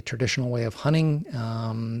was a traditional way of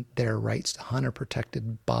hunting. Their rights to hunt are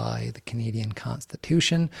protected by the Canadian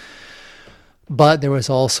Constitution. But there was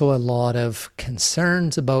also a lot of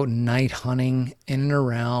concerns about night hunting in and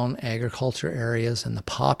around agriculture areas and the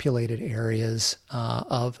populated areas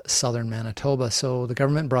of southern Manitoba. So the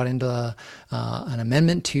government brought into an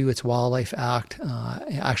amendment to its Wildlife Act.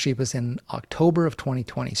 Actually, it was in October of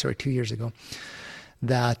 2020, 2 years ago,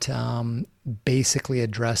 that basically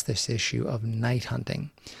addressed this issue of night hunting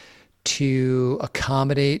to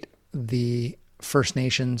accommodate the First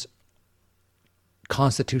Nations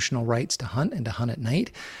constitutional rights to hunt and to hunt at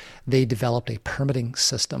night. They developed a permitting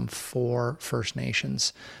system for First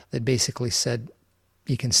Nations that basically said,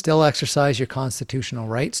 you can still exercise your constitutional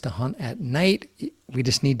rights to hunt at night. We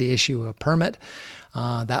just need to issue a permit.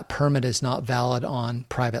 That permit is not valid on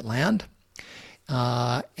private land.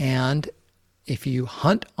 And if you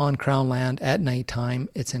hunt on Crown land at nighttime,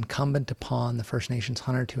 it's incumbent upon the First Nations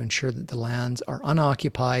hunter to ensure that the lands are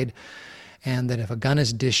unoccupied, and that if a gun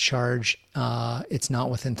is discharged, it's not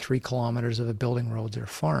within 3 kilometers of a building, roads, or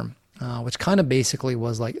farm, which kind of basically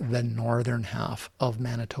was like the northern half of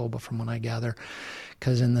Manitoba, from what I gather.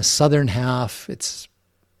 Because in the southern half, it's,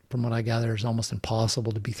 from what I gather, is almost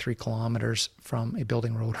impossible to be 3 kilometers from a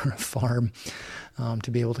building, road, or a farm to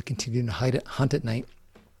be able to continue to hunt at night.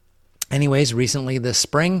 Anyways, recently this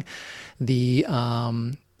spring, the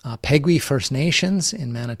Pegui First Nations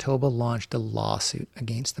in Manitoba launched a lawsuit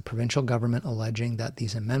against the provincial government, alleging that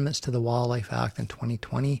these amendments to the Wildlife Act in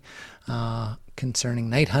 2020 concerning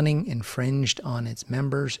night hunting infringed on its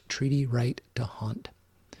members' treaty right to hunt.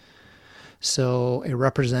 So a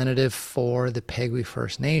representative for the Pegui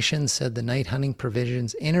First Nations said the night hunting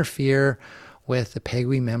provisions interfere with the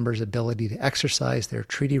Pegui members' ability to exercise their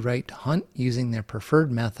treaty right to hunt using their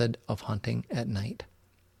preferred method of hunting at night.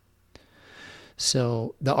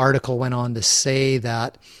 So the article went on to say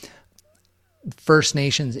that First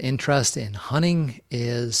Nations' interest in hunting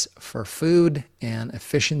is for food, and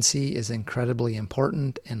efficiency is incredibly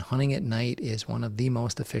important, and hunting at night is one of the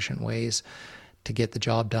most efficient ways to get the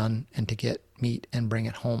job done and to get meat and bring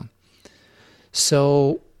it home.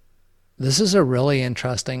 So this is a really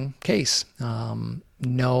interesting case.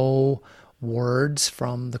 No words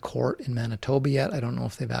from the court in Manitoba yet. I don't know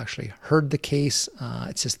if they've actually heard the case.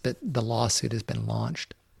 It's just that the lawsuit has been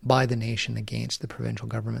launched by the nation against the provincial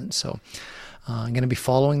government. So I'm going to be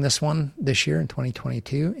following this one this year in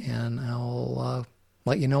 2022, and I'll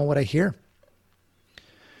let you know what I hear.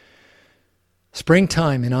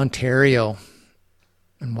 Springtime in Ontario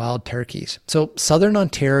and wild turkeys. So southern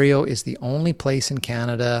Ontario is the only place in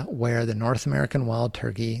Canada where the North American wild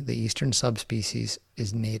turkey, the eastern subspecies,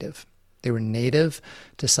 is native. They were native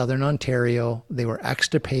to southern Ontario. They were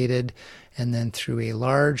extirpated, and then through a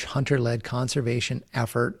large hunter-led conservation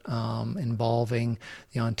effort involving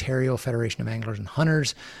the Ontario Federation of Anglers and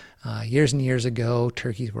Hunters, years and years ago,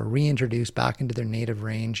 turkeys were reintroduced back into their native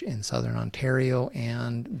range in southern Ontario,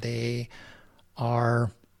 and they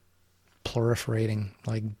are proliferating.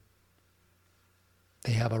 Like,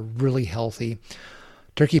 they have a really healthy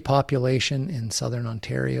turkey population in southern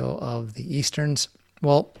Ontario of the easterns.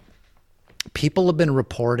 Well, people have been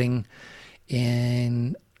reporting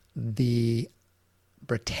in the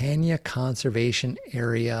Britannia Conservation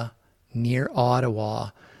Area near Ottawa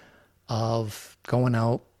of going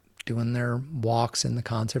out, doing their walks in the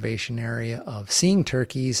conservation area, of seeing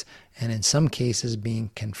turkeys, and in some cases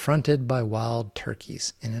being confronted by wild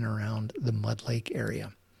turkeys in and around the Mud Lake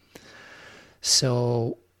area.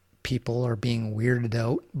 So people are being weirded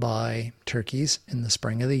out by turkeys in the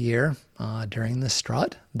spring of the year during the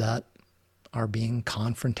strut that are being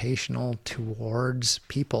confrontational towards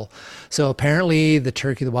people. So apparently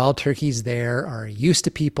the wild turkeys there are used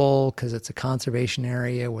to people because it's a conservation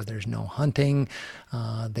area where there's no hunting.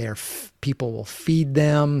 People will feed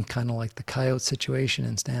them, kind of like the coyote situation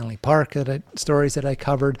in Stanley Park, stories that I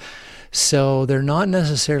covered. So they're not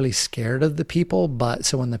necessarily scared of the people, but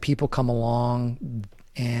so when the people come along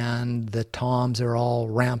and the toms are all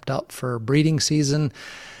ramped up for breeding season,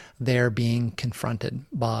 they're being confronted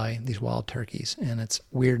by these wild turkeys, and it's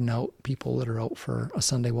weirding out people that are out for a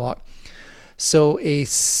Sunday walk. So a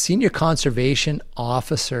senior conservation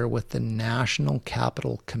officer with the National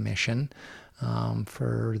Capital Commission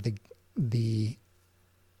for the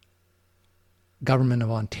government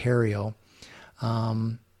of Ontario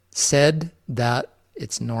said that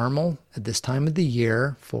it's normal at this time of the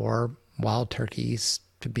year for wild turkeys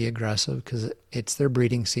to be aggressive because it's their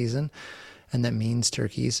breeding season. And that means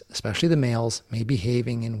turkeys, especially the males, may be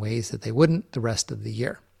behaving in ways that they wouldn't the rest of the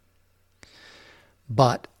year.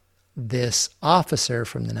 But this officer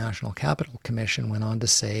from the National Capital Commission went on to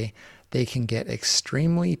say they can get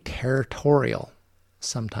extremely territorial,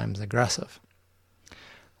 sometimes aggressive,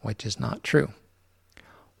 which is not true.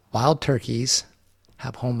 Wild turkeys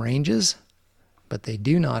have home ranges, but they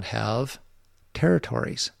do not have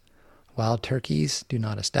territories. Wild turkeys do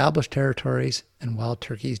not establish territories, and wild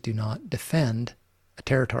turkeys do not defend a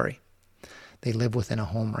territory. They live within a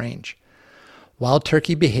home range. Wild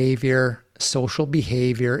turkey behavior, social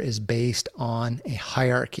behavior, is based on a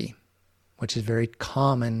hierarchy, which is very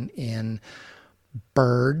common in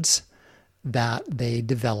birds, that they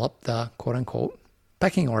develop the quote-unquote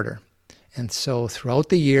pecking order. And so throughout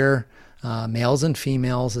the year, males and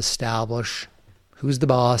females establish who's the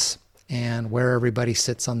boss and where everybody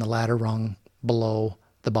sits on the ladder rung below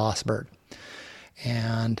the boss bird.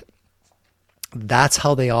 And that's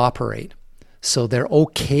how they operate. So they're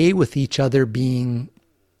okay with each other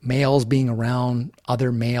males being around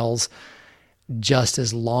other males, just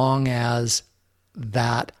as long as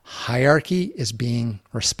that hierarchy is being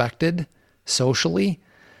respected socially.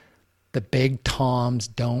 The big toms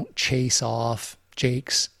don't chase off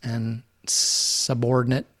jakes and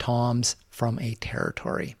subordinate toms from a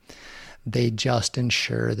territory. They just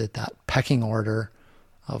ensure that that pecking order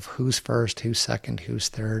of who's first, who's second, who's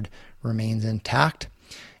third remains intact,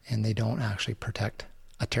 and they don't actually protect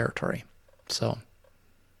a territory. So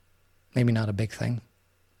maybe not a big thing,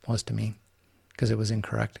 was to me, because it was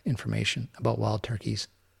incorrect information about wild turkeys,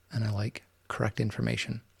 and I like correct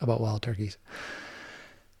information about wild turkeys.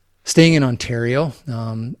 Staying in Ontario,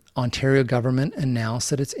 Ontario government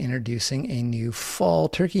announced that it's introducing a new fall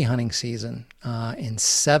turkey hunting season in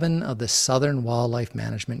 7 of the southern wildlife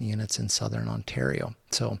management units in southern Ontario.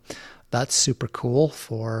 So that's super cool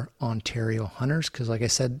for Ontario hunters because, like I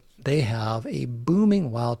said, they have a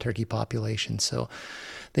booming wild turkey population. So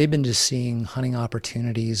they've been just seeing hunting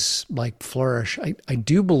opportunities like flourish. I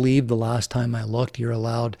do believe the last time I looked, you're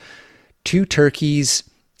allowed 2 turkeys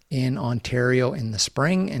in Ontario in the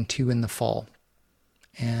spring and 2 in the fall.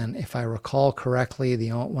 And if I recall correctly,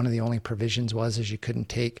 one of the only provisions is you couldn't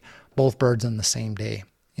take both birds on the same day,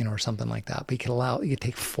 or something like that. But you could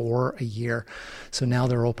take 4 a year. So now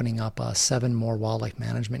they're opening up 7 more wildlife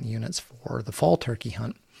management units for the fall turkey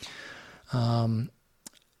hunt.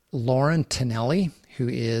 Lauren Tonelli, who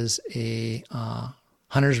is a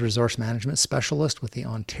Hunters Resource Management Specialist with the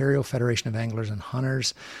Ontario Federation of Anglers and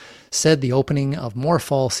Hunters, said the opening of more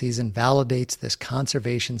fall season validates this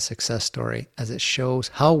conservation success story as it shows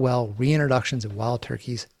how well reintroductions of wild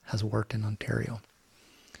turkeys has worked in Ontario.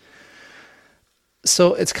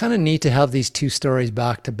 So it's kind of neat to have these two stories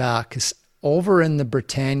back to back, because over in the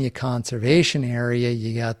Britannia Conservation Area,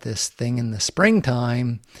 you got this thing in the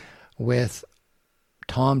springtime with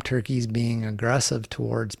tom turkeys being aggressive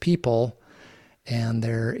towards people, and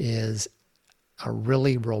there is a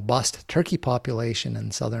really robust turkey population in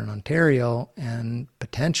southern Ontario, and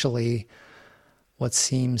potentially what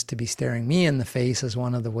seems to be staring me in the face as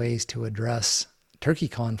one of the ways to address turkey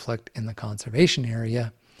conflict in the conservation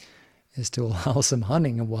area is to allow some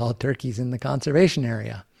hunting of wild turkeys in the conservation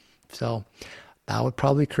area. So that would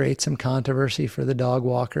probably create some controversy for the dog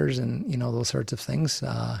walkers and, those sorts of things,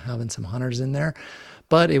 having some hunters in there.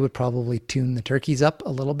 But it would probably tune the turkeys up a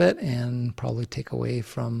little bit and probably take away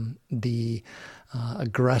from the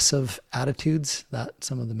aggressive attitudes that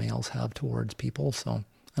some of the males have towards people. So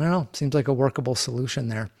I don't know, seems like a workable solution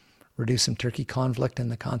there. Reduce some turkey conflict in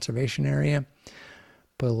the conservation area,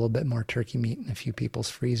 put a little bit more turkey meat in a few people's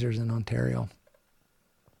freezers in Ontario.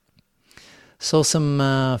 So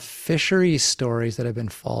some fisheries stories that I've been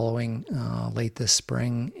following late this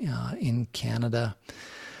spring in Canada.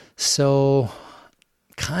 So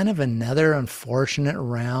kind of another unfortunate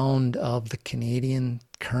round of the Canadian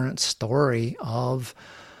current story of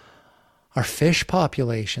our fish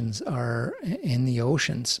populations are in the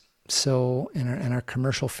oceans. So in our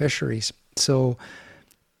commercial fisheries. So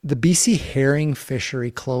the BC herring fishery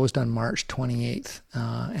closed on March 28th,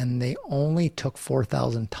 and they only took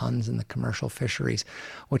 4,000 tons in the commercial fisheries,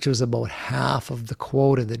 which was about half of the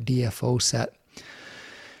quota that DFO set.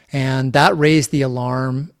 And that raised the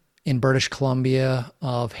alarm in British Columbia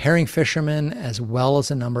of herring fishermen as well as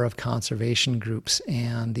a number of conservation groups.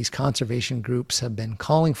 And these conservation groups have been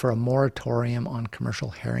calling for a moratorium on commercial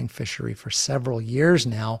herring fishery for several years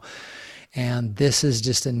now. And this is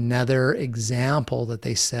just another example that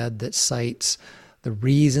they said that cites the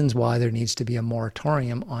reasons why there needs to be a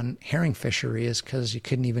moratorium on herring fishery is because you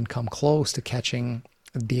couldn't even come close to catching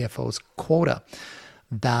DFO's quota.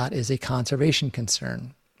 That is a conservation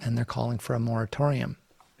concern, and they're calling for a moratorium.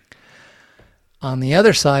 On the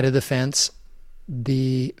other side of the fence,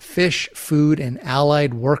 the Fish, Food, and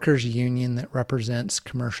Allied Workers Union that represents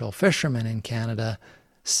commercial fishermen in Canada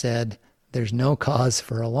said there's no cause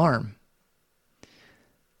for alarm.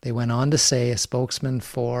 They went on to say, a spokesman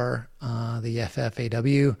for the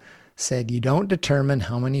FFAW said, you don't determine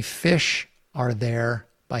how many fish are there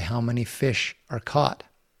by how many fish are caught.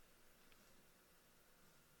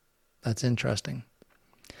 That's interesting.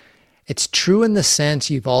 It's true in the sense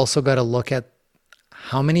you've also got to look at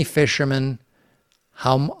how many fishermen,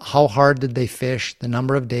 how hard did they fish, the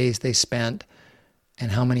number of days they spent,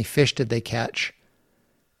 and how many fish did they catch.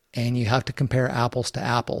 And you have to compare apples to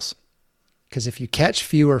apples. Because if you catch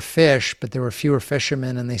fewer fish, but there were fewer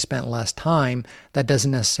fishermen and they spent less time, that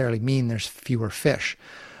doesn't necessarily mean there's fewer fish.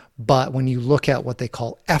 But when you look at what they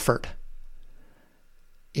call effort,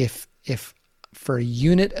 if for a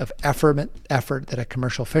unit of effort that a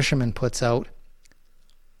commercial fisherman puts out,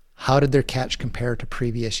 how did their catch compare to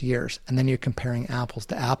previous years? And then you're comparing apples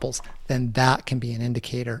to apples, then that can be an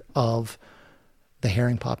indicator of the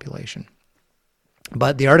herring population.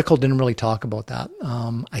 But the article didn't really talk about that.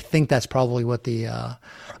 I think that's probably what the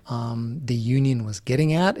union was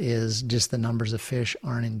getting at, is just the numbers of fish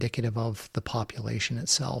aren't indicative of the population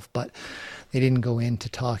itself. But they didn't go into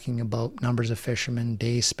talking about numbers of fishermen,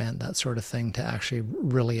 days spent, that sort of thing, to actually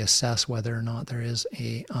really assess whether or not there is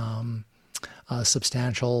a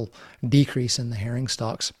substantial decrease in the herring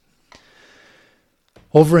stocks.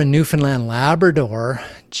 Over in Newfoundland, Labrador,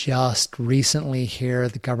 just recently here,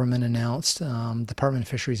 the government announced, Department of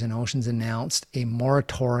Fisheries and Oceans announced a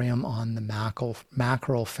moratorium on the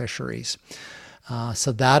mackerel fisheries.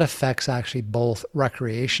 So that affects actually both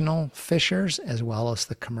recreational fishers as well as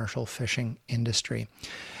the commercial fishing industry.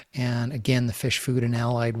 And again, the Fish, Food and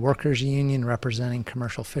Allied Workers Union, representing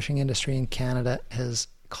commercial fishing industry in Canada, is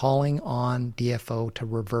calling on DFO to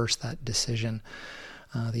reverse that decision.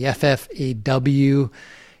 The FFAW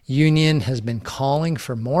union has been calling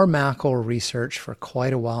for more mackerel research for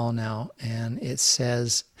quite a while now, and it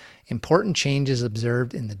says important changes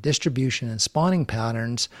observed in the distribution and spawning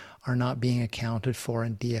patterns are not being accounted for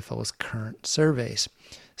in DFO's current surveys.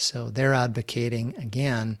 So they're advocating,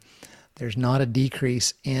 again, there's not a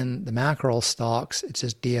decrease in the mackerel stocks, it's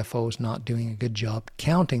just DFO's not doing a good job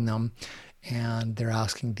counting them, and they're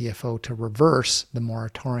asking DFO to reverse the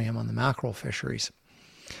moratorium on the mackerel fisheries.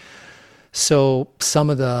 So some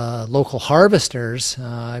of the local harvesters,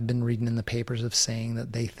 I've been reading in the papers of saying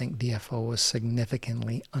that they think DFO is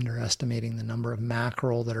significantly underestimating the number of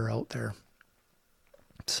mackerel that are out there.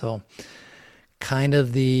 So kind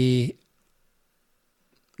of the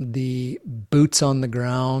boots on the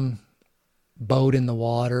ground, boat in the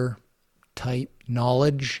water type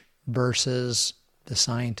knowledge versus the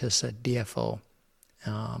scientists at DFO.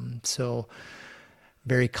 So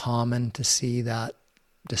very common to see that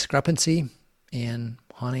discrepancy in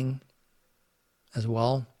hunting as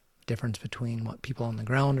well. Difference between what people on the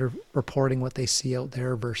ground are reporting, what they see out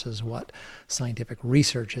there versus what scientific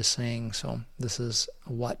research is saying. So this is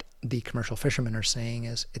what the commercial fishermen are saying,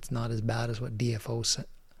 is it's not as bad as what DFO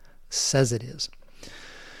says it is.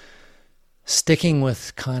 Sticking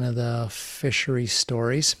with kind of the fishery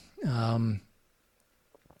stories,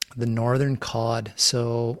 the northern cod.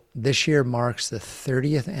 So this year marks the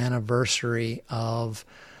 30th anniversary of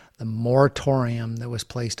the moratorium that was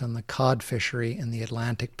placed on the cod fishery in the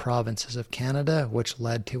Atlantic provinces of Canada, which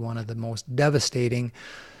led to one of the most devastating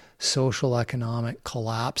social economic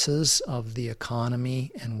collapses of the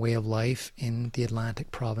economy and way of life in the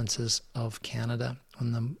Atlantic provinces of Canada,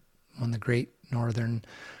 when the great northern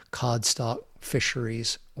cod stock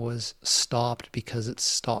fisheries was stopped because its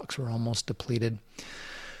stocks were almost depleted.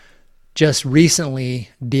 Just recently,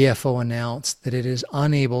 DFO announced that it is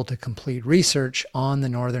unable to complete research on the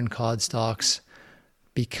northern cod stocks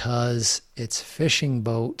because its fishing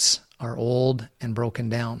boats are old and broken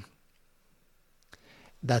down.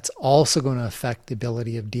 That's also going to affect the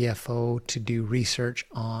ability of DFO to do research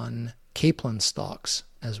on capelin stocks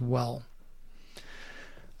as well.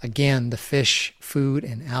 Again, the Fish, Food,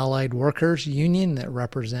 and Allied Workers Union that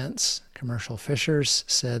represents commercial fishers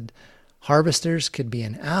said harvesters could be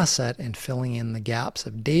an asset in filling in the gaps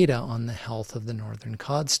of data on the health of the northern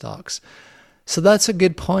cod stocks. So that's a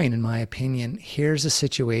good point, in my opinion. Here's a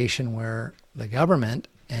situation where the government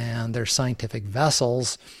and their scientific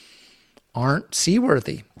vessels aren't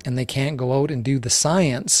seaworthy, and they can't go out and do the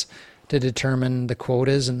science to determine the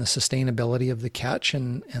quotas and the sustainability of the catch.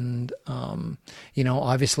 And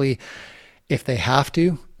obviously, if they have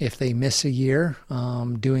to, if they miss a year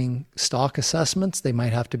doing stock assessments, they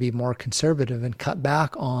might have to be more conservative and cut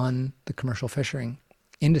back on the commercial fishing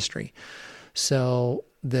industry. So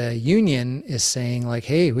the union is saying, like,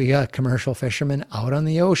 hey, we got commercial fishermen out on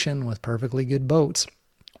the ocean with perfectly good boats.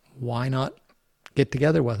 Why not get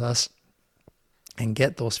together with us and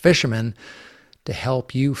get those fishermen to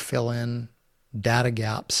help you fill in data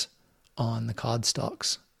gaps on the cod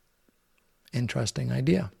stocks? Interesting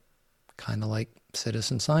idea. Kind of like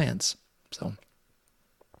citizen science. So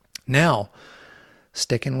now,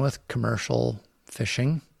 sticking with commercial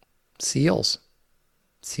fishing, seal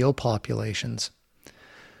populations.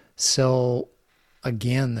 So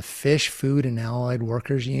again, the Fish, Food, and Allied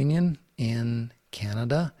Workers Union in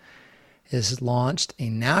Canada has launched a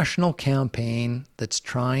national campaign that's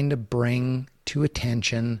trying to bring to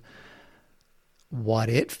attention what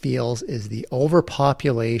it feels is the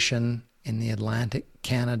overpopulation in the Atlantic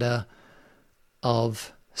Canada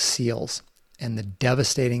of seals and the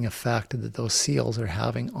devastating effect that those seals are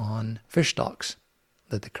having on fish stocks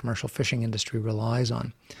that the commercial fishing industry relies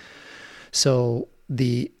on. So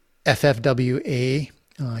the FFWA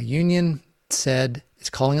union said it's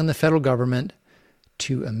calling on the federal government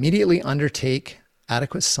to immediately undertake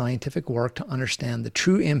adequate scientific work to understand the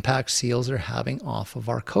true impact seals are having off of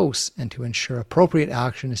our coasts and to ensure appropriate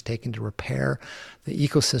action is taken to repair the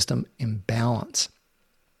ecosystem imbalance.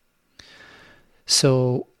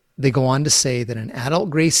 So they go on to say that an adult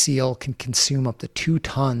gray seal can consume up to 2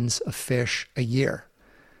 tons of fish a year.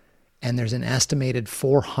 And there's an estimated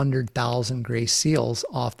 400,000 gray seals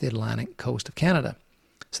off the Atlantic coast of Canada.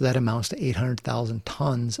 So that amounts to 800,000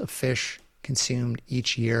 tons of fish consumed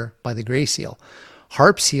each year by the gray seal.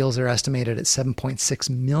 Harp seals are estimated at 7.6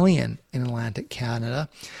 million in Atlantic Canada.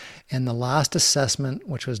 And the last assessment,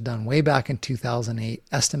 which was done way back in 2008,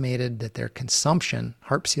 estimated that their consumption,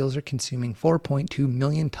 harp seals are consuming 4.2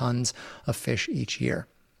 million tons of fish each year.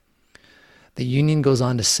 The union goes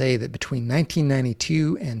on to say that between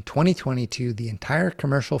 1992 and 2022, the entire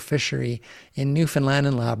commercial fishery in Newfoundland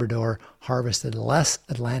and Labrador harvested less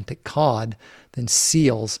Atlantic cod than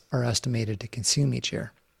seals are estimated to consume each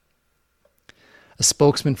year. A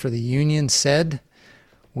spokesman for the union said,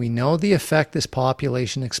 "We know the effect this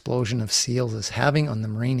population explosion of seals is having on the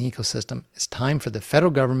marine ecosystem. It's time for the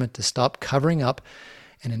federal government to stop covering up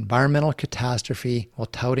an environmental catastrophe while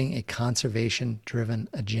touting a conservation-driven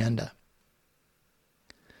agenda."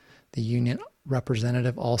 The union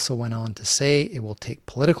representative also went on to say it will take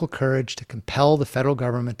political courage to compel the federal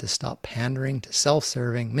government to stop pandering to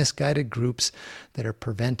self-serving, misguided groups that are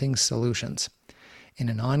preventing solutions. In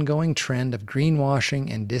an ongoing trend of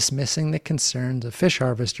greenwashing and dismissing the concerns of fish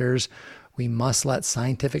harvesters, we must let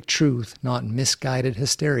scientific truth, not misguided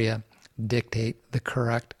hysteria, dictate the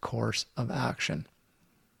correct course of action.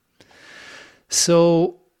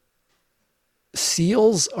 So,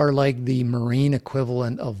 seals are like the marine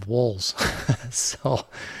equivalent of wolves. So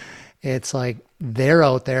it's like they're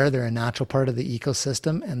out there, they're a natural part of the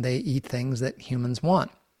ecosystem, and they eat things that humans want.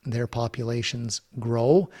 Their populations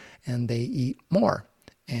grow and they eat more.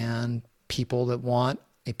 And people that want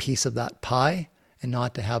a piece of that pie and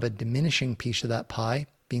not to have a diminishing piece of that pie,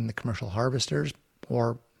 being the commercial harvesters,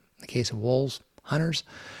 or in the case of wolves, hunters,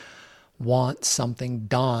 want something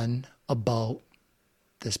done about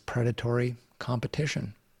this predatory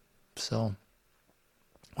competition. So,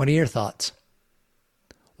 what are your thoughts?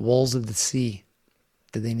 Wolves of the sea,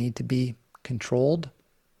 do they need to be controlled?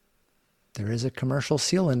 There is a commercial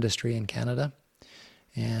seal industry in Canada,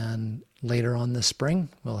 and later on this spring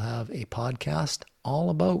we'll have a podcast all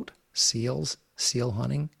about seals, seal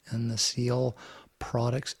hunting, and the seal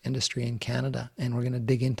products industry in Canada. And we're going to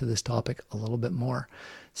dig into this topic a little bit more,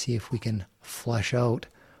 see if we can flesh out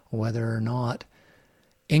whether or not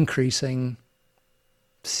increasing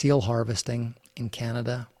seal harvesting in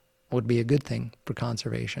Canada would be a good thing for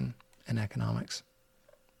conservation and economics.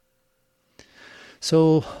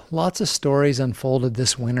 So lots of stories unfolded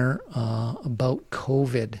this winter about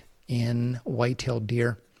COVID in white-tailed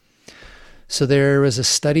deer. So there was a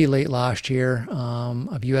study late last year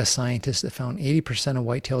of U.S. scientists that found 80% of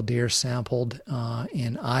white-tailed deer sampled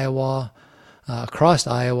in Iowa, across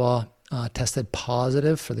Iowa, tested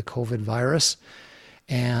positive for the COVID virus.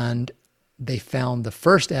 And they found the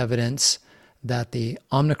first evidence that the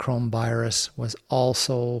Omicron virus was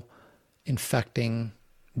also infecting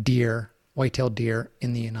deer, white-tailed deer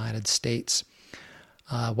in the United States.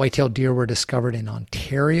 White-tailed deer were discovered in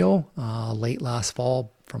Ontario late last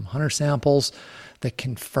fall from hunter samples that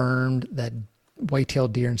confirmed that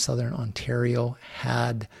white-tailed deer in southern Ontario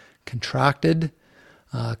had contracted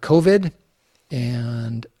COVID,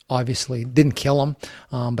 and obviously didn't kill them,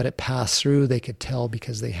 but it passed through. They could tell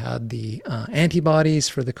because they had the antibodies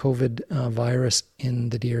for the COVID virus in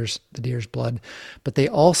the deer's blood. But they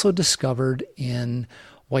also discovered in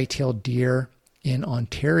white-tailed deer in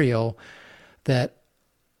Ontario that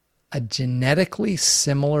a genetically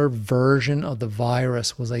similar version of the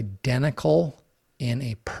virus was identical in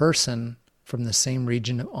a person from the same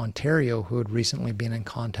region of Ontario who had recently been in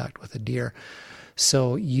contact with a deer.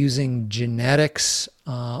 So using genetics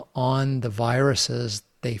on the viruses,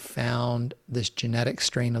 they found this genetic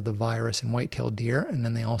strain of the virus in white-tailed deer, and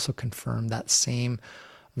then they also confirmed that same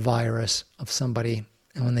virus of somebody.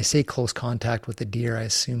 And when they say close contact with the deer, I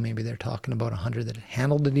assume maybe they're talking about a hunter that had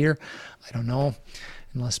handled the deer. I don't know,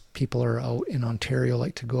 unless people are out in Ontario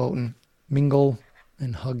like to go out and mingle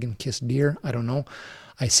and hug and kiss deer. I don't know.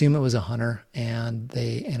 I assume it was a hunter, and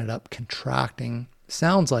they ended up contracting,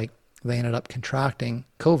 sounds like they ended up contracting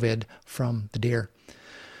COVID from the deer.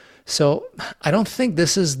 So I don't think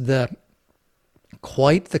this is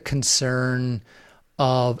quite the concern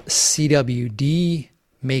of CWD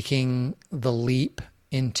making the leap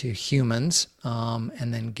into humans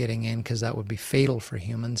and then getting in, because that would be fatal for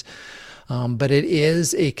humans. But it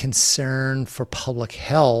is a concern for public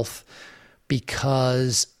health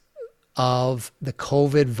because of the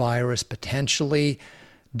COVID virus potentially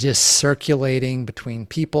just circulating between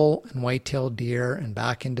people and white-tailed deer and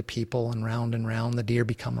back into people and round. The deer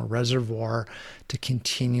become a reservoir to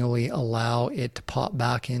continually allow it to pop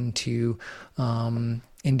back into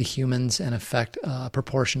humans and affect a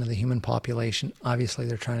proportion of the human population. Obviously,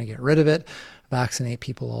 they're trying to get rid of it, vaccinate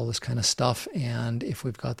people, all this kind of stuff. And if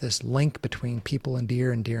we've got this link between people and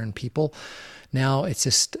deer and people, now it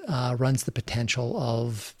just runs the potential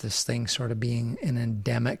of this thing sort of being an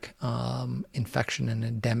endemic infection, an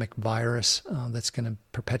endemic virus that's going to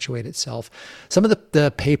perpetuate itself. Some of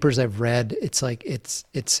the papers I've read, it's like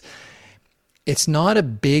it's not a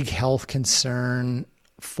big health concern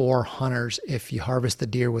for hunters if you harvest the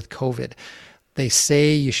deer with COVID. They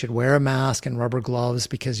say you should wear a mask and rubber gloves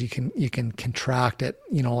because you can contract it,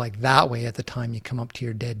 like that way at the time you come up to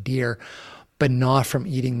your dead deer, but not from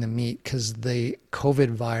eating the meat, because the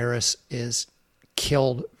COVID virus is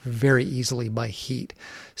killed very easily by heat.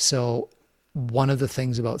 So one of the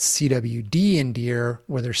things about CWD in deer,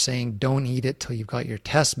 where they're saying don't eat it till you've got your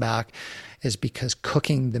test back, is because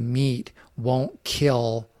cooking the meat won't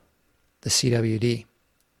kill the CWD.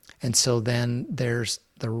 And so then there's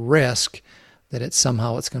the risk that it's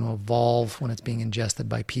going to evolve when it's being ingested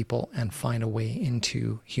by people and find a way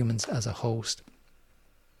into humans as a host.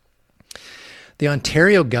 The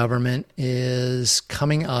Ontario government is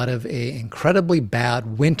coming out of an incredibly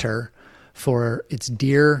bad winter for its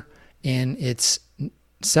deer in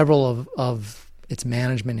several of its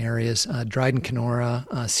management areas, Dryden, Kenora,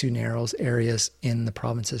 Sioux Narrows areas in the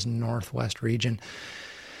province's northwest region.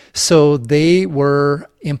 So they were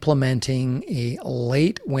implementing a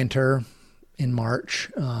late winter in March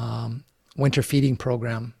winter feeding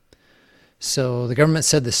program. So the government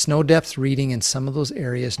said the snow depth reading in some of those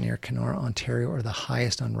areas near Kenora, Ontario are the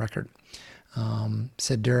highest on record.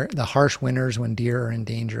 Said during the harsh winters when deer are in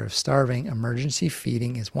danger of starving, emergency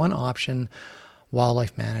feeding is one option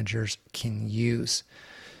wildlife managers can use.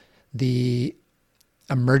 The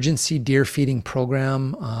emergency deer feeding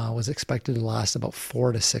program was expected to last about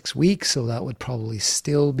 4 to 6 weeks, so that would probably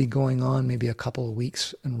still be going on, maybe a couple of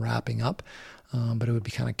weeks and wrapping up. But it would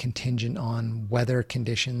be kind of contingent on weather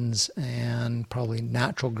conditions and probably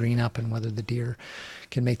natural green up and whether the deer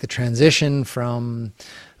can make the transition from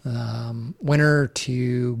winter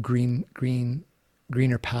to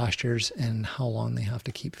greener pastures and how long they have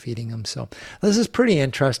to keep feeding them. So this is pretty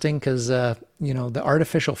interesting because, the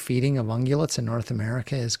artificial feeding of ungulates in North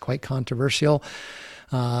America is quite controversial.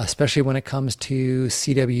 Especially when it comes to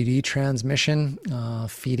CWD transmission,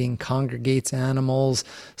 feeding congregates animals,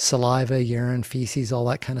 saliva, urine, feces, all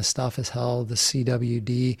that kind of stuff is how the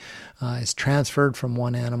CWD is transferred from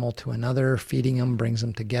one animal to another. Feeding them brings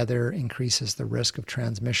them together, increases the risk of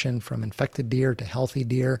transmission from infected deer to healthy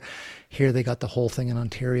deer. Here they got the whole thing in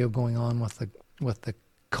Ontario going on with the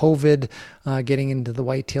COVID getting into the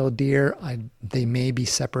white-tailed deer. They may be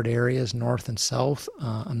separate areas, north and south.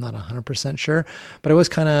 I'm not 100% sure, but I was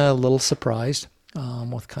kind of a little surprised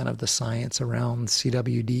with kind of the science around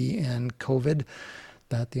CWD and COVID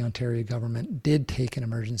that the Ontario government did take an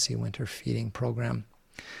emergency winter feeding program,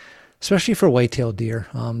 especially for white-tailed deer.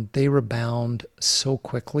 They rebound so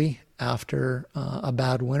quickly after a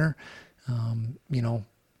bad winter.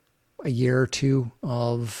 A year or two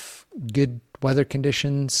of good weather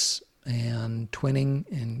conditions and twinning,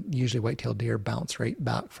 and usually white-tailed deer bounce right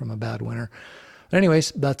back from a bad winter. But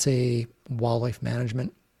anyways, that's a wildlife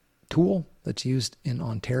management tool that's used in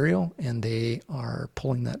Ontario, and they are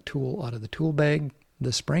pulling that tool out of the tool bag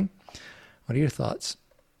this spring. What are your thoughts?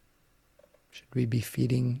 Should we be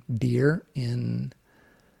feeding deer in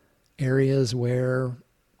areas where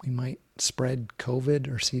we might spread COVID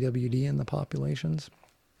or CWD in the populations?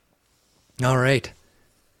 All right.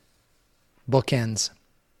 Bookends.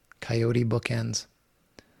 Coyote bookends.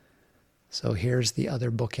 So here's the other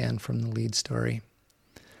bookend from the lead story.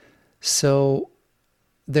 So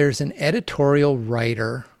there's an editorial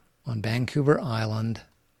writer on Vancouver Island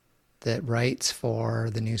that writes for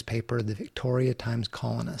the newspaper, the Victoria Times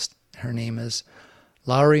Colonist. Her name is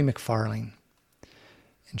Laurie McFarlane.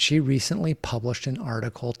 And she recently published an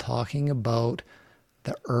article talking about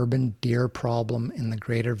the urban deer problem in the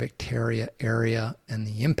greater Victoria area and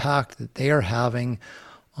the impact that they are having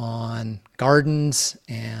on gardens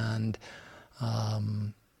and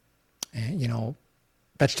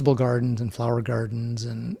vegetable gardens and flower gardens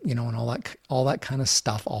and, and all that kind of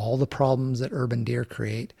stuff, all the problems that urban deer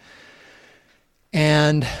create.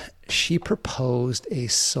 And she proposed a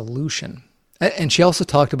solution. And she also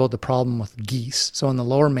talked about the problem with geese. So on the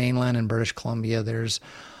lower mainland in British Columbia, there's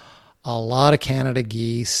a lot of Canada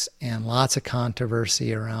geese and lots of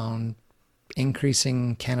controversy around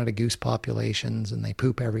increasing Canada goose populations, and they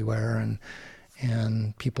poop everywhere,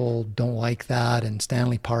 and people don't like that. In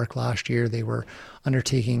Stanley Park last year, they were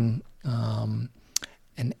undertaking an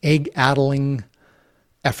egg addling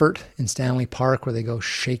effort in Stanley Park where they go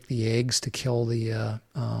shake the eggs to kill the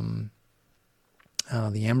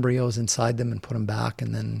embryos inside them and put them back,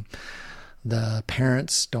 and then the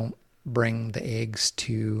parents don't bring the eggs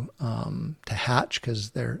to hatch because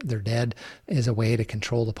they're dead, is a way to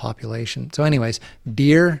control the population. So anyways,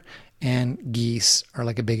 deer and geese are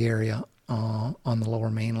like a big area on the lower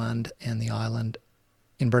mainland and the island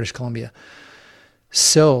in British Columbia.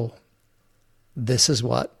 So this is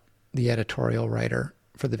what the editorial writer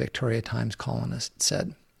for the Victoria Times Colonist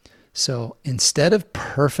said. So instead of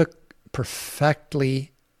perfectly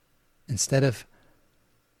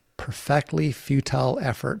futile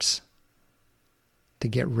efforts to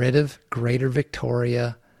get rid of Greater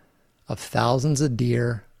Victoria of thousands of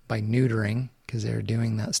deer by neutering, because they're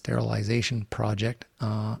doing that sterilization project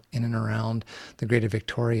in and around the Greater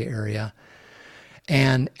Victoria area,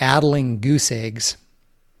 and addling goose eggs,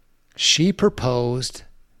 she proposed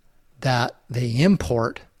that they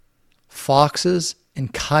import foxes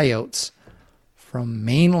and coyotes from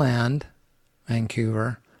mainland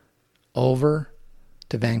Vancouver over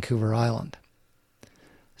to Vancouver Island.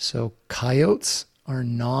 So coyotes are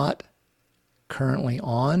not currently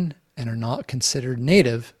on and are not considered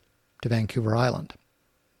native to Vancouver Island.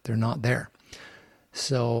 They're not there.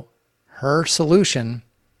 So her solution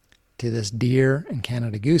to this deer and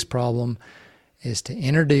Canada goose problem is to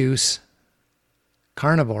introduce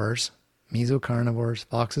carnivores, mesocarnivores,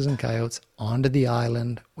 foxes and coyotes, onto the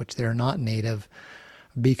island, which they're not native,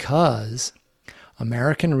 because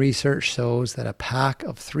American research shows that a pack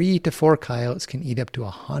of 3 to 4 coyotes can eat up to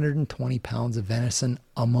 120 pounds of venison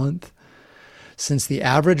a month. Since the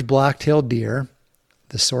average black-tailed deer,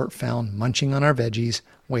 the sort found munching on our veggies,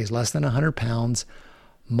 weighs less than 100 pounds,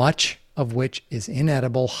 much of which is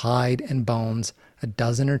inedible hide and bones, a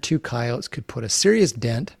dozen or 2 coyotes could put a serious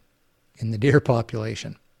dent in the deer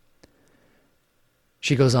population.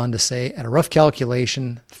 She goes on to say, at a rough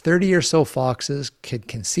calculation, 30 or so foxes could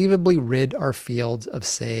conceivably rid our fields of,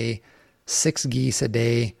 say, 6 geese a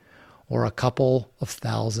day or a couple of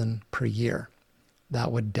thousand per year.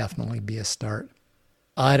 That would definitely be a start.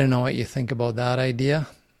 I don't know what you think about that idea.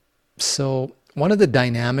 So one of the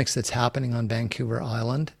dynamics that's happening on Vancouver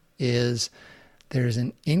Island is there's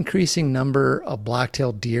an increasing number of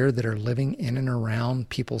black-tailed deer that are living in and around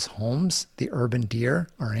people's homes. The urban deer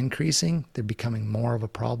are increasing. They're becoming more of a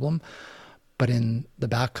problem. But in the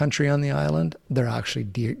backcountry on the island, they're actually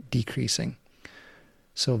decreasing.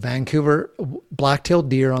 So Vancouver, black-tailed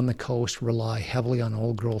deer on the coast rely heavily on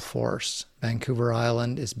old-growth forests. Vancouver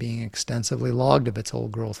Island is being extensively logged of its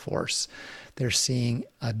old-growth forests. They're seeing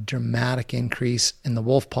a dramatic increase in the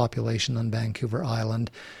wolf population on Vancouver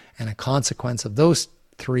Island. And a consequence of those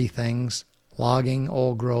 3 things, logging,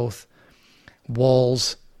 old growth,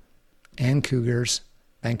 wolves, and cougars,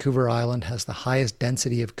 Vancouver Island has the highest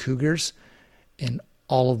density of cougars in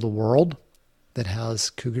all of the world that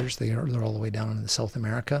has cougars. They're all the way down into South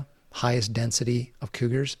America. Highest density of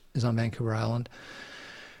cougars is on Vancouver Island.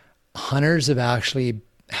 Hunters are actually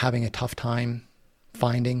having a tough time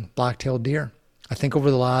finding black-tailed deer. I think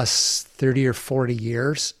over the last 30 or 40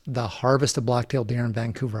 years, the harvest of black-tailed deer in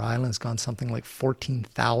Vancouver Island has gone something like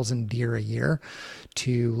 14,000 deer a year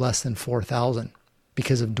to less than 4,000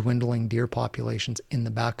 because of dwindling deer populations in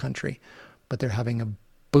the backcountry. But they're having a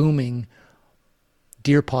booming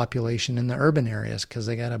deer population in the urban areas because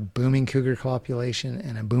they got a booming cougar population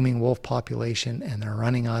and a booming wolf population, and they're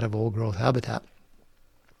running out of old-growth habitat.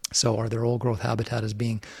 So their old-growth habitat is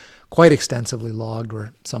being quite extensively logged,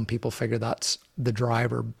 where some people figure that's the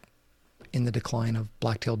driver in the decline of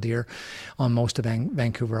black-tailed deer on most of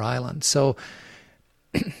Vancouver Island. So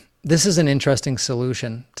this is an interesting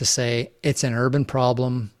solution to say it's an urban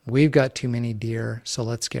problem. We've got too many deer, so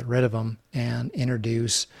let's get rid of them and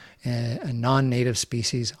introduce a non-native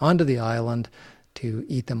species onto the island to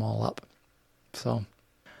eat them all up. So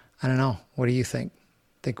I don't know. What do you think?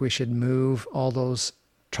 Think we should move all those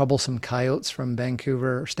troublesome coyotes from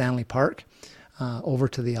Vancouver Stanley Park over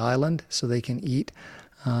to the island so they can eat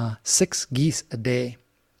 6 geese a day?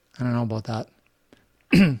 I don't know about that.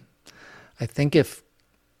 I think if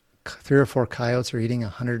 3 or 4 coyotes are eating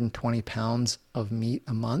 120 pounds of meat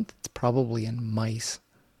a month, it's probably in mice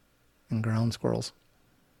and ground squirrels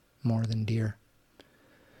more than deer.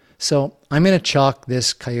 So I'm going to chalk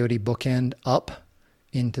this coyote bookend up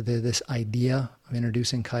into this idea of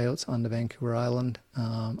introducing coyotes onto Vancouver Island.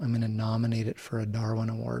 I'm going to nominate it for a Darwin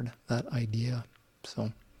Award, that idea.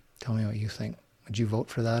 So tell me what you think. Would you vote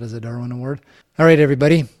for that as a Darwin Award? All right,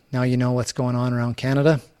 everybody. Now you know what's going on around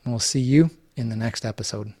Canada, and we'll see you in the next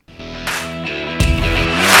episode.